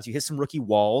ups and downs. You hit some rookie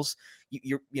walls.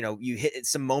 You hit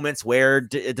some moments where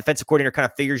a defensive coordinator kind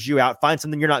of figures you out, finds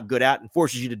something you're not good at, and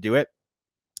forces you to do it.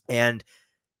 And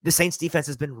the Saints defense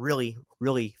has been really,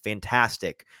 really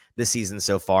fantastic this season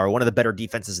so far. One of the better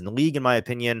defenses in the league, in my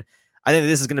opinion. I think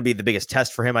this is going to be the biggest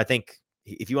test for him. I think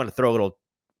if you want to throw a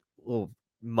little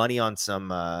money on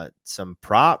some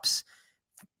props,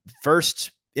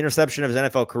 first interception of his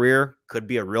NFL career could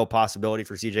be a real possibility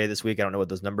for CJ this week. I don't know what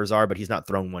those numbers are, but he's not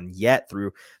thrown one yet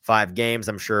through 5 games.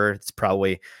 I'm sure it's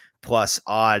probably plus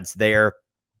odds there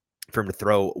for him to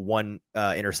throw one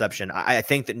interception. I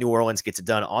think that New Orleans gets it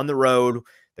done on the road.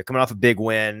 They're coming off a big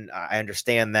win. I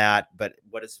understand that, but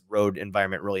what does road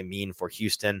environment really mean for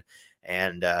Houston?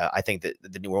 And I think that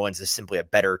the New Orleans is simply a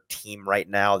better team right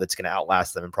now that's going to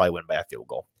outlast them and probably win by a field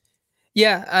goal.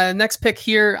 Yeah, next pick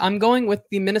here, I'm going with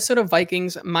the Minnesota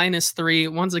Vikings -3.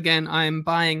 Once again, I'm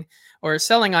buying or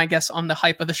selling, I guess, on the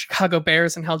hype of the Chicago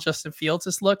Bears and how Justin Fields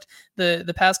has looked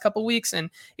the past couple weeks. And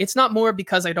it's not more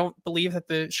because I don't believe that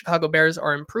the Chicago Bears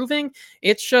are improving.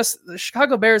 It's just the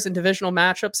Chicago Bears in divisional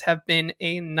matchups have been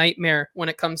a nightmare when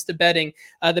it comes to betting.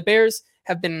 The Bears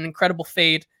have been an incredible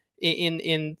fade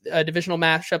in divisional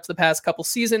matchups the past couple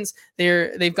seasons.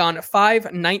 They've gone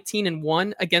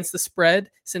 5-19-1 against the spread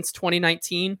since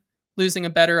 2019, losing a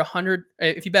better 100.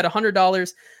 If you bet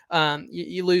 $100,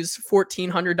 you lose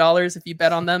 $1,400 if you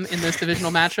bet on them in those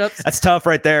divisional matchups. That's tough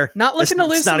right there. Not looking to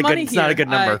lose some money here. It's not a good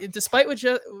number.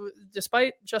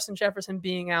 Despite Justin Jefferson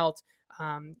being out,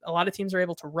 a lot of teams are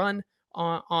able to run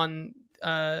on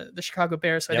the Chicago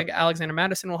Bears. So I think Alexander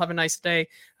Mattison will have a nice day.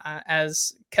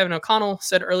 As Kevin O'Connell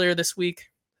said earlier this week,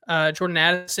 Jordan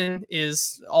Addison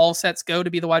is all sets go to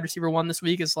be the wide receiver 1 this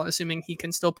week, assuming he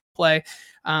can still play.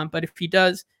 But if he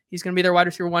does, he's going to be their wide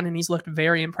receiver 1, and he's looked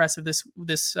very impressive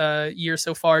this year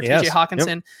so far. TJ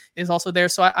Hawkinson is also there.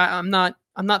 So I'm not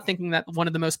thinking that one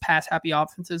of the most pass happy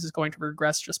offenses is going to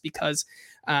regress just because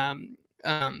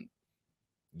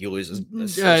you lose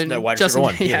a wide receiver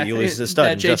 1. Yeah, you lose a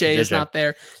stud. JJ is not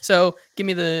there. So give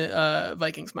me the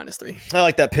Vikings -3. I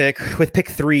like that pick. With pick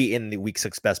 3 in the week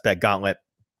 6 best bet gauntlet,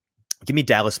 give me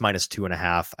Dallas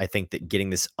 -2.5. I think that getting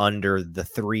this under the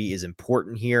 3 is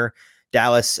important here.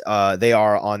 Dallas, they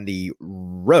are on the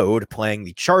road playing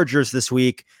the Chargers this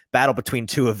week. Battle between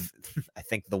 2 of, I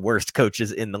think, the worst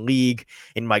coaches in the league,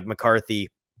 in Mike McCarthy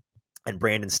and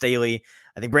Brandon Staley.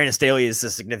 I think Brandon Staley is a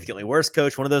significantly worse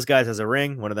coach. One of those guys has a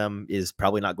ring. One of them is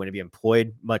probably not going to be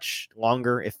employed much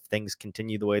longer if things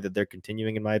continue the way that they're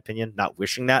continuing, in my opinion. Not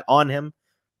wishing that on him.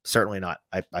 Certainly not.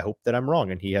 I hope that I'm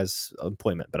wrong and he has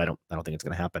employment, but I don't think it's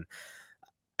going to happen.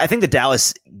 I think that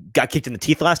Dallas got kicked in the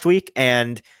teeth last week,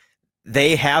 and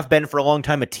they have been for a long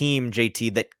time a team,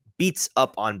 JT, that beats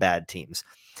up on bad teams.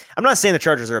 I'm not saying the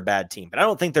Chargers are a bad team, but I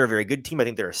don't think they're a very good team. I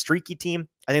think they're a streaky team.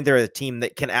 I think they're a team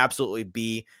that can absolutely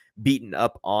be beaten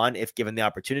up on if given the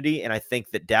opportunity. And I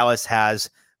think that Dallas has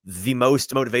the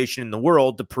most motivation in the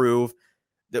world to prove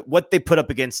that what they put up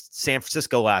against San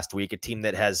Francisco last week, a team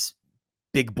that has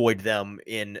big boyed them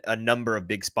in a number of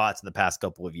big spots in the past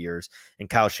couple of years. And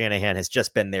Kyle Shanahan has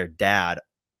just been their dad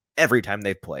every time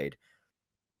they've played.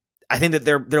 I think that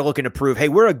they're looking to prove, hey,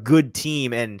 we're a good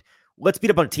team, and let's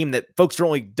beat up on a team that folks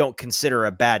don't consider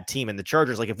a bad team. And the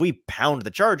Chargers, like if we pound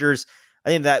the Chargers, I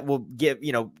think that will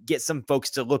get some folks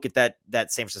to look at that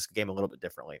San Francisco game a little bit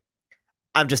differently.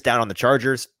 I'm just down on the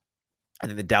Chargers. I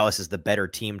think the Dallas is the better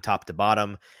team top to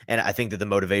bottom. And I think that the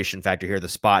motivation factor here, the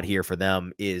spot here for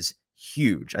them is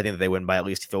huge. I think that they win by at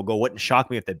least a field goal. Wouldn't shock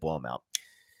me if they blow them out.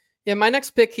 Yeah, my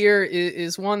next pick here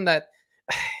is one that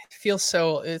feels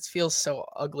so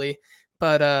ugly,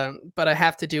 but I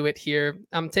have to do it here.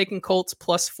 I'm taking Colts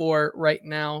 +4 right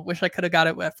now. Wish I could have got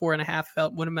it at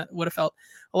 4.5. Would have felt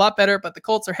a lot better. But the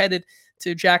Colts are headed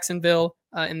to Jacksonville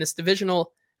in this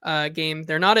divisional game.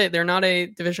 They're not a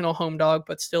divisional home dog,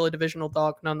 but still a divisional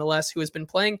dog nonetheless, who has been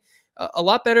playing a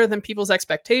lot better than people's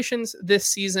expectations this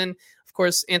season. Of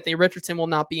course, Anthony Richardson will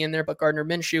not be in there, but Gardner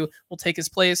Minshew will take his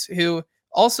place, who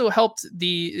also helped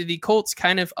the Colts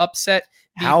kind of upset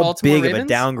the Baltimore Ravens. How big of a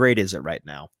downgrade is it right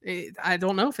now? I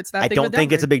don't know if it's that big I don't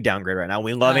think it's a big downgrade right now.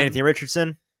 We love Anthony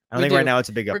Richardson. I don't think right now it's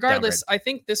a big Regardless, downgrade. I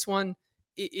think this one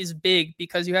is big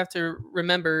because you have to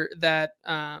remember that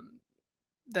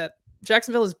that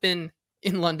Jacksonville has been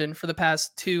in London for the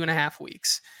past 2.5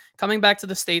 weeks. Coming back to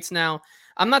the States now,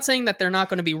 I'm not saying that they're not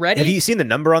going to be ready. Have you seen the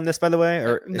number on this, by the way?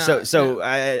 Or no.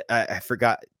 I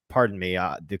forgot. Pardon me.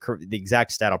 The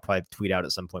exact stat I'll probably tweet out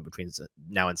at some point between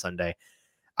now and Sunday.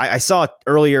 I saw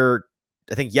earlier,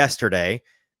 I think yesterday,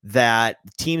 that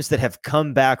teams that have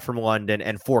come back from London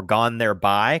and foregone their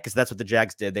bye, because that's what the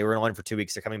Jags did. They were in London for 2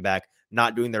 weeks. They're coming back,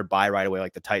 not doing their bye right away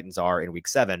like the Titans are in week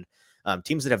 7.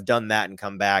 Teams that have done that and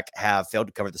come back have failed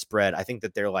to cover the spread. I think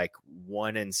that they're like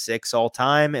 1-6 all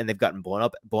time, and they've gotten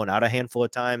blown out a handful of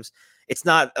times. It's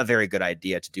not a very good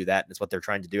idea to do that. And it's what they're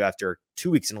trying to do after 2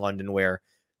 weeks in London where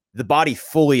the body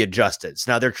fully adjusted.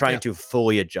 So now they're trying to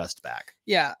fully adjust back.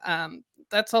 Yeah.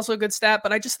 That's also a good stat,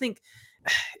 but I just think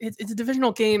it's a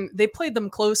divisional game. They played them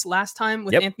close last time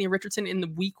with Anthony Richardson in the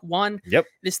week 1. Yep.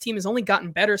 This team has only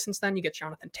gotten better since then. You get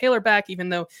Jonathan Taylor back, even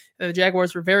though the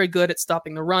Jaguars were very good at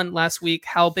stopping the run last week.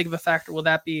 How big of a factor will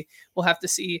that be? We'll have to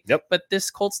see. Yep. But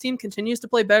this Colts team continues to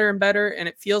play better and better, and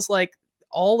it feels like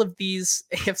all of these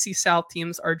AFC South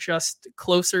teams are just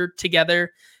closer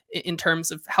together in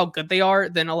terms of how good they are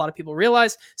than a lot of people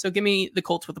realize. So give me the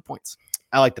Colts with the points.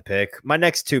 I like the pick. My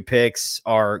next 2 picks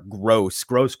are gross,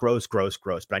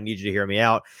 but I need you to hear me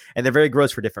out. And they're very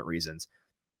gross for different reasons.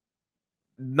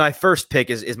 My first pick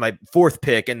is my 4th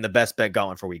pick and the best bet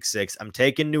gauntlet for week 6. I'm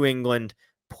taking New England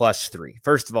 +3.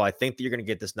 First of all, I think that you're going to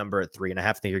get this number at 3.5.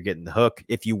 I think you're getting the hook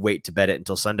if you wait to bet it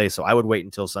until Sunday. So I would wait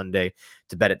until Sunday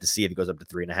to bet it to see if it goes up to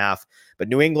 3.5. But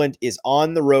New England is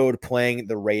on the road playing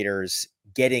the Raiders,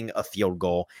 getting a field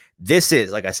goal. This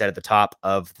is, like I said at the top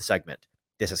of the segment,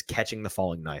 this is catching the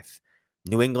falling knife.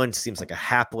 New England seems like a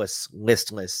hapless,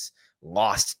 listless,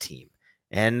 lost team.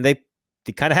 And they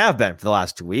kind of have been for the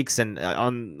last 2 weeks. And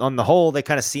on the whole, they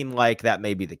kind of seem like that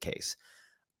may be the case.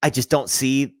 I just don't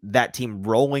see that team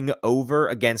rolling over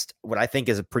against what I think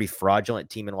is a pretty fraudulent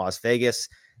team in Las Vegas.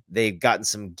 They've gotten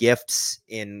some gifts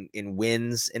in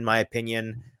wins, in my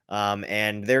opinion.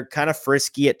 And they're kind of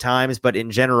frisky at times. But in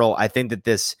general, I think that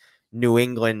this New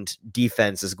England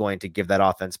defense is going to give that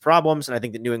offense problems. And I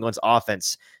think that New England's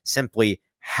offense simply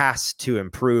has to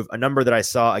improve. A number that I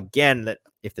saw, again, that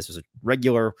if this was a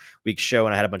regular week show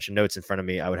and I had a bunch of notes in front of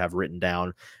me, I would have written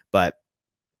down. But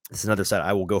this is another set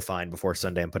I will go find before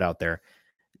Sunday and put out there.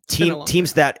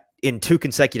 Teams that in 2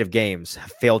 consecutive games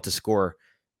have failed to score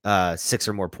 6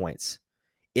 or more points.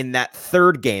 In that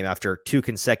 3rd game, after 2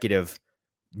 consecutive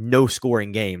no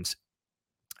scoring games,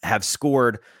 have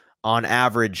scored on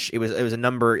average. It was a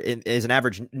number is an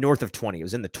average north of 20. It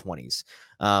was in the 20s.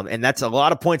 And that's a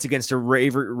lot of points against a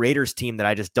Raiders team that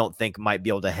I just don't think might be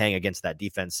able to hang against that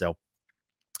defense. So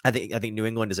I think New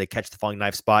England is a catch the falling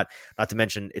knife spot. Not to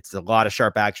mention it's a lot of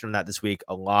sharp action on that this week.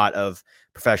 A lot of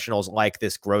professionals like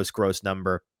this gross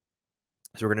number.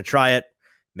 So we're going to try it.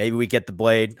 Maybe we get the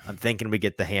blade. I'm thinking we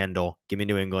get the handle. Give me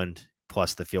New England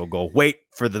plus the field goal. Wait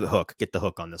for the hook. Get the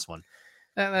hook on this one.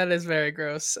 That is very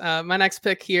gross. My next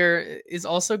pick here is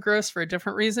also gross for a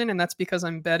different reason, and that's because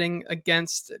I'm betting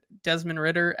against Desmond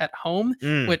Ridder at home,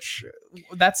 which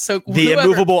that's so... The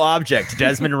immovable object,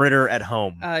 Desmond Ridder at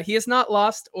home. He has not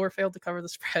lost or failed to cover the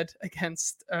spread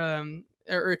against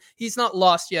or he's not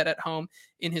lost yet at home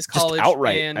in his college just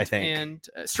outright, and I think,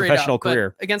 and straight professional up,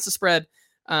 career against the spread.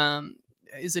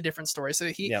 Is a different story. So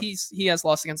he has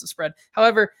lost against the spread.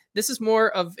 However, this is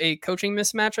more of a coaching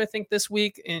mismatch, I think, this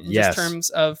week in just terms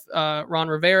of Ron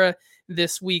Rivera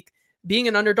this week. Being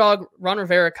an underdog, Ron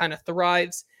Rivera kind of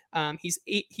thrives. He's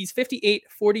 58,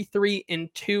 43, and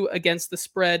 2 against the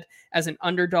spread as an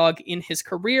underdog in his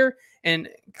career, and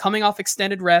coming off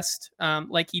extended rest,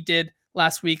 like he did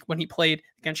last week when he played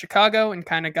against Chicago and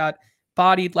kind of got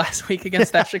bodied last week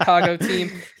against that Chicago team.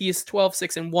 He is 12,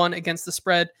 6, and 1 against the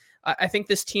spread. I think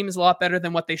this team is a lot better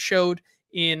than what they showed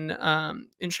in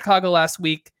Chicago last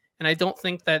week. And I don't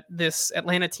think that this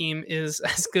Atlanta team is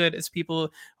as good as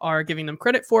people are giving them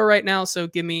credit for right now. So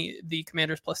give me the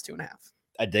Commanders plus 2.5.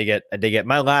 I dig it.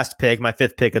 My last pick, my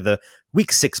 5th pick of the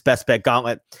week 6 best bet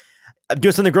gauntlet. I'm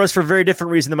doing something gross for a very different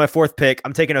reason than my 4th pick.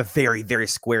 I'm taking a very, very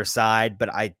square side,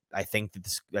 but I think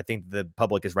that the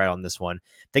public is right on this one. I'm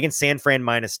taking San Fran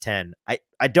minus 10. I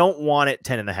don't want it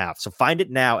 10.5. So find it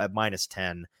now at minus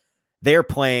 10. They're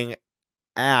playing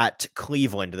at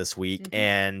Cleveland this week,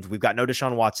 and we've got no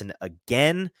Deshaun Watson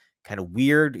again. Kind of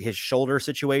weird, his shoulder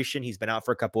situation. He's been out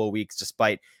for a couple of weeks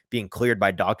despite being cleared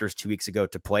by doctors 2 weeks ago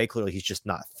to play. Clearly, he's just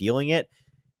not feeling it.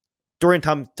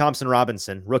 Dorian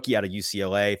Thompson-Robinson, rookie out of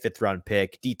UCLA, 5th-round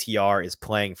pick. DTR is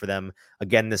playing for them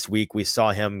again this week. We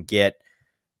saw him get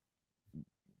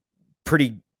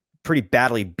pretty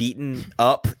badly beaten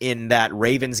up in that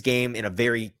Ravens game in a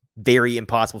very, very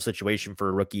impossible situation for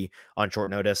a rookie on short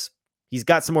notice. He's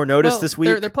got some more notice this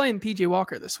week. They're playing PJ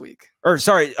Walker this week. Or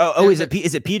sorry, is it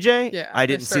PJ? Yeah, I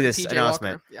didn't see this PJ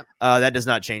announcement. Yep. That does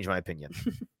not change my opinion.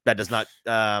 That does not.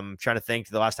 Trying to think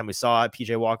the last time we saw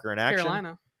PJ Walker in action.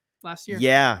 Carolina last year.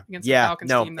 Yeah, against the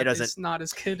Falcons team it doesn't. Not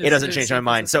as good. It doesn't change my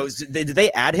mind. So did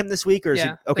they add him this week, or is he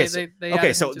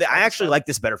okay? So I actually like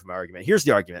this better for my argument. Here's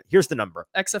the argument. Here's the number.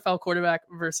 XFL quarterback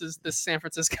versus this San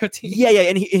Francisco team. Yeah,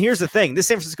 and here's the thing. This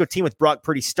San Francisco team with Brock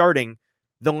Purdy starting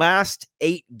the last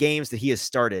 8 games that he has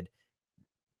started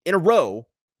in a row,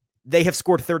 they have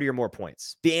scored 30 or more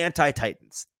points. The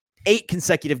anti-Titans, 8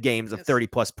 consecutive games of 30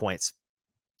 plus points.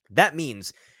 That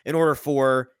means in order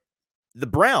for the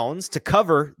Browns to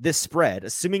cover this spread,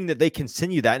 assuming that they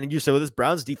continue that, and you say, well, this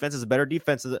Browns defense is a better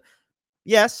defense.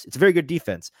 Yes, it's a very good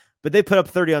defense, but they put up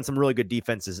 30 on some really good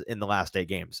defenses in the last 8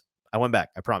 games. I went back.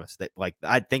 I promise.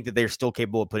 I think that they're still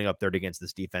capable of putting up 30 against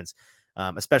this defense,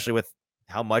 especially with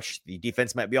how much the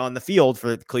defense might be on the field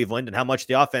for Cleveland and how much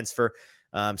the offense for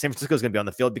San Francisco is going to be on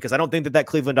the field, because I don't think that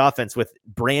Cleveland offense with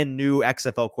brand new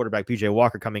XFL quarterback PJ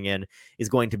Walker coming in is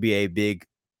going to be a big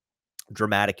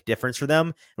dramatic difference for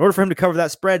them. In order for him to cover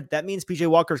that spread, that means PJ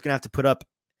Walker is going to have to put up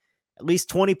at least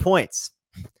 20 points.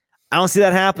 I don't see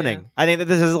that happening. Yeah. I think that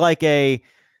this is like a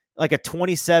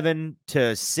 27-6,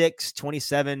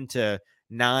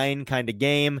 27-9 kind of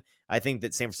game. I think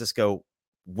that San Francisco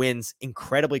wins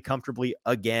incredibly comfortably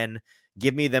again.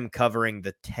 Give me them covering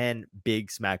the 10 big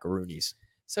smackaroonies.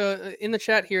 So in the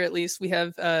chat here, at least, we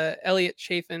have Elliot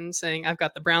Chafin saying, I've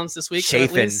got the Browns this week.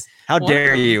 Chafin, so how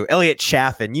dare you? Elliot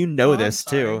Chaffin, you know this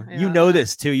too. Yeah, you know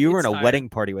this too. You were in a wedding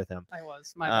party with him. I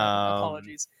was. My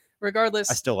apologies.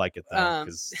 Regardless. I still like it though,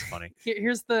 because it's funny.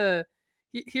 Here's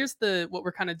what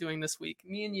we're kind of doing this week.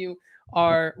 Me and you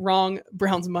are wrong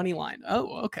Browns money line.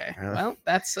 Oh, okay. Well,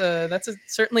 that's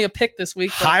certainly a pick this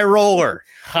week. High roller.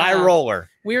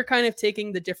 We are kind of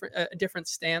taking the different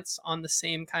stance on the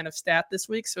same kind of stat this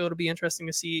week, so it'll be interesting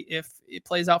to see if it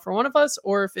plays out for one of us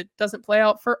or if it doesn't play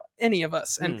out for any of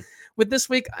us. And with this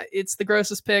week, it's the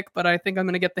grossest pick, but I think I'm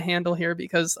going to get the handle here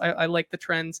because I like the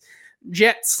trends.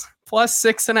 Jets plus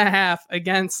 6.5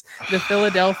 against the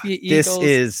Philadelphia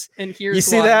Eagles. And here's you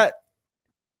see why.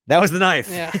 That was the knife.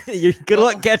 Yeah. Good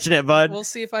luck catching it, bud. We'll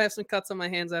see if I have some cuts on my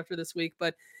hands after this week,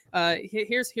 but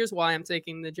here's why I'm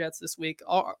taking the Jets this week.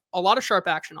 A lot of sharp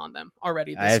action on them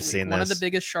already this week. I've seen one of the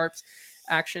biggest sharps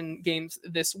action games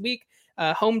this week.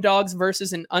 Home dogs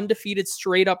versus an undefeated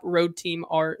straight-up road team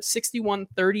are 61,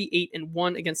 38, and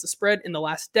 1 against the spread in the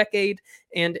last decade,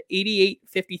 and 88,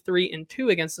 53, and 2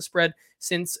 against the spread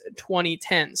since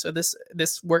 2010. So this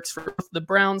works for the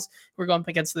Browns. We're going up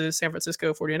against the San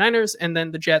Francisco 49ers, and then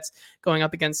the Jets going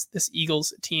up against this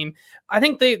Eagles team. I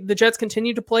think the Jets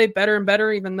continue to play better and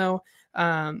better, even though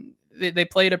they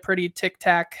played a pretty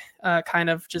tic-tac,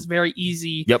 kind of just very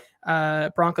easy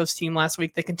Broncos team last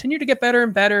week. They continue to get better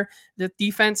and better. The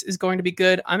defense is going to be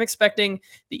good. I'm expecting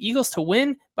the Eagles to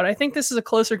win, but I think this is a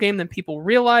closer game than people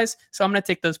realize, so I'm going to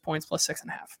take those points plus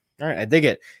 6.5. All right, I dig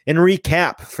it. In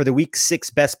recap for the Week 6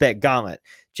 Best Bet Gauntlet,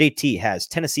 JT has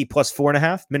Tennessee plus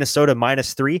 4.5, Minnesota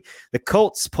minus 3, the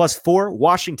Colts plus 4,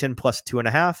 Washington plus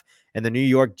 2.5, and the New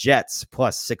York Jets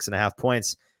plus 6.5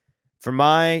 points. For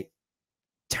my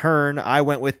turn, I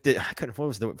went with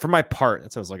for my part,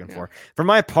 that's what I was looking for. For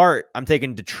my part, I'm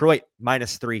taking Detroit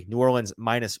 -3, New Orleans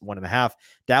 -1.5,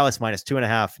 Dallas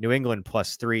 -2.5, New England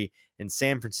 +3, and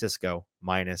San Francisco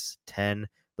 -10.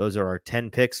 Those are our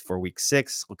 10 picks for week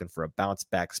 6, looking for a bounce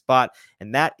back spot.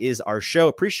 And that is our show.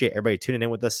 Appreciate everybody tuning in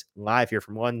with us live here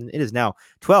from London. It is now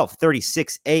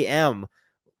 12:36 a.m.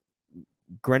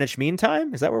 Greenwich Mean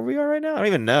Time. Is that where we are right now? I don't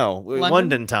even know.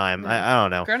 London time. I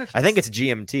don't know. Greenwich. I think it's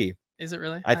GMT. Is it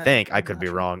really? I think. I could be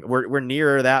wrong. We're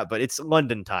nearer that, but it's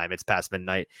London time. It's past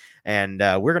midnight. And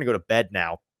we're going to go to bed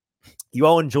now. You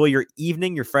all enjoy your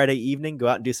evening, your Friday evening. Go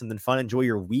out and do something fun. Enjoy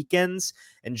your weekends.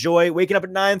 Enjoy waking up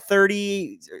at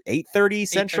 9:30, 8:30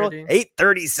 Central,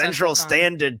 8:30 Central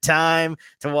Standard Time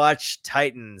to watch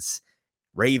Titans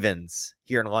Ravens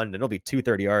here in London. It'll be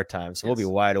 2:30 our time, so we'll be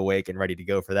wide awake and ready to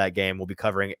go for that game. We'll be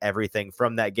covering everything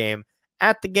from that game,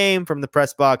 at the game, from the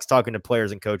press box, talking to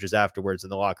players and coaches afterwards in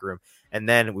the locker room, and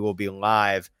then we will be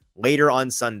live later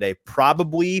on Sunday,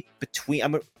 probably between,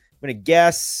 I'm going to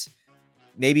guess,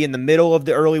 maybe in the middle of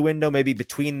the early window, maybe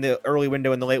between the early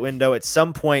window and the late window. At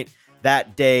some point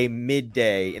that day,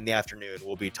 midday in the afternoon,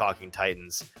 we'll be talking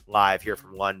Titans live here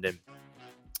from London.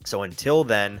 So until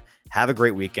then, have a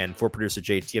great weekend. For producer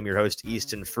JT, I'm your host,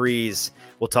 Easton Freeze.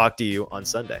 We'll talk to you on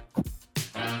Sunday.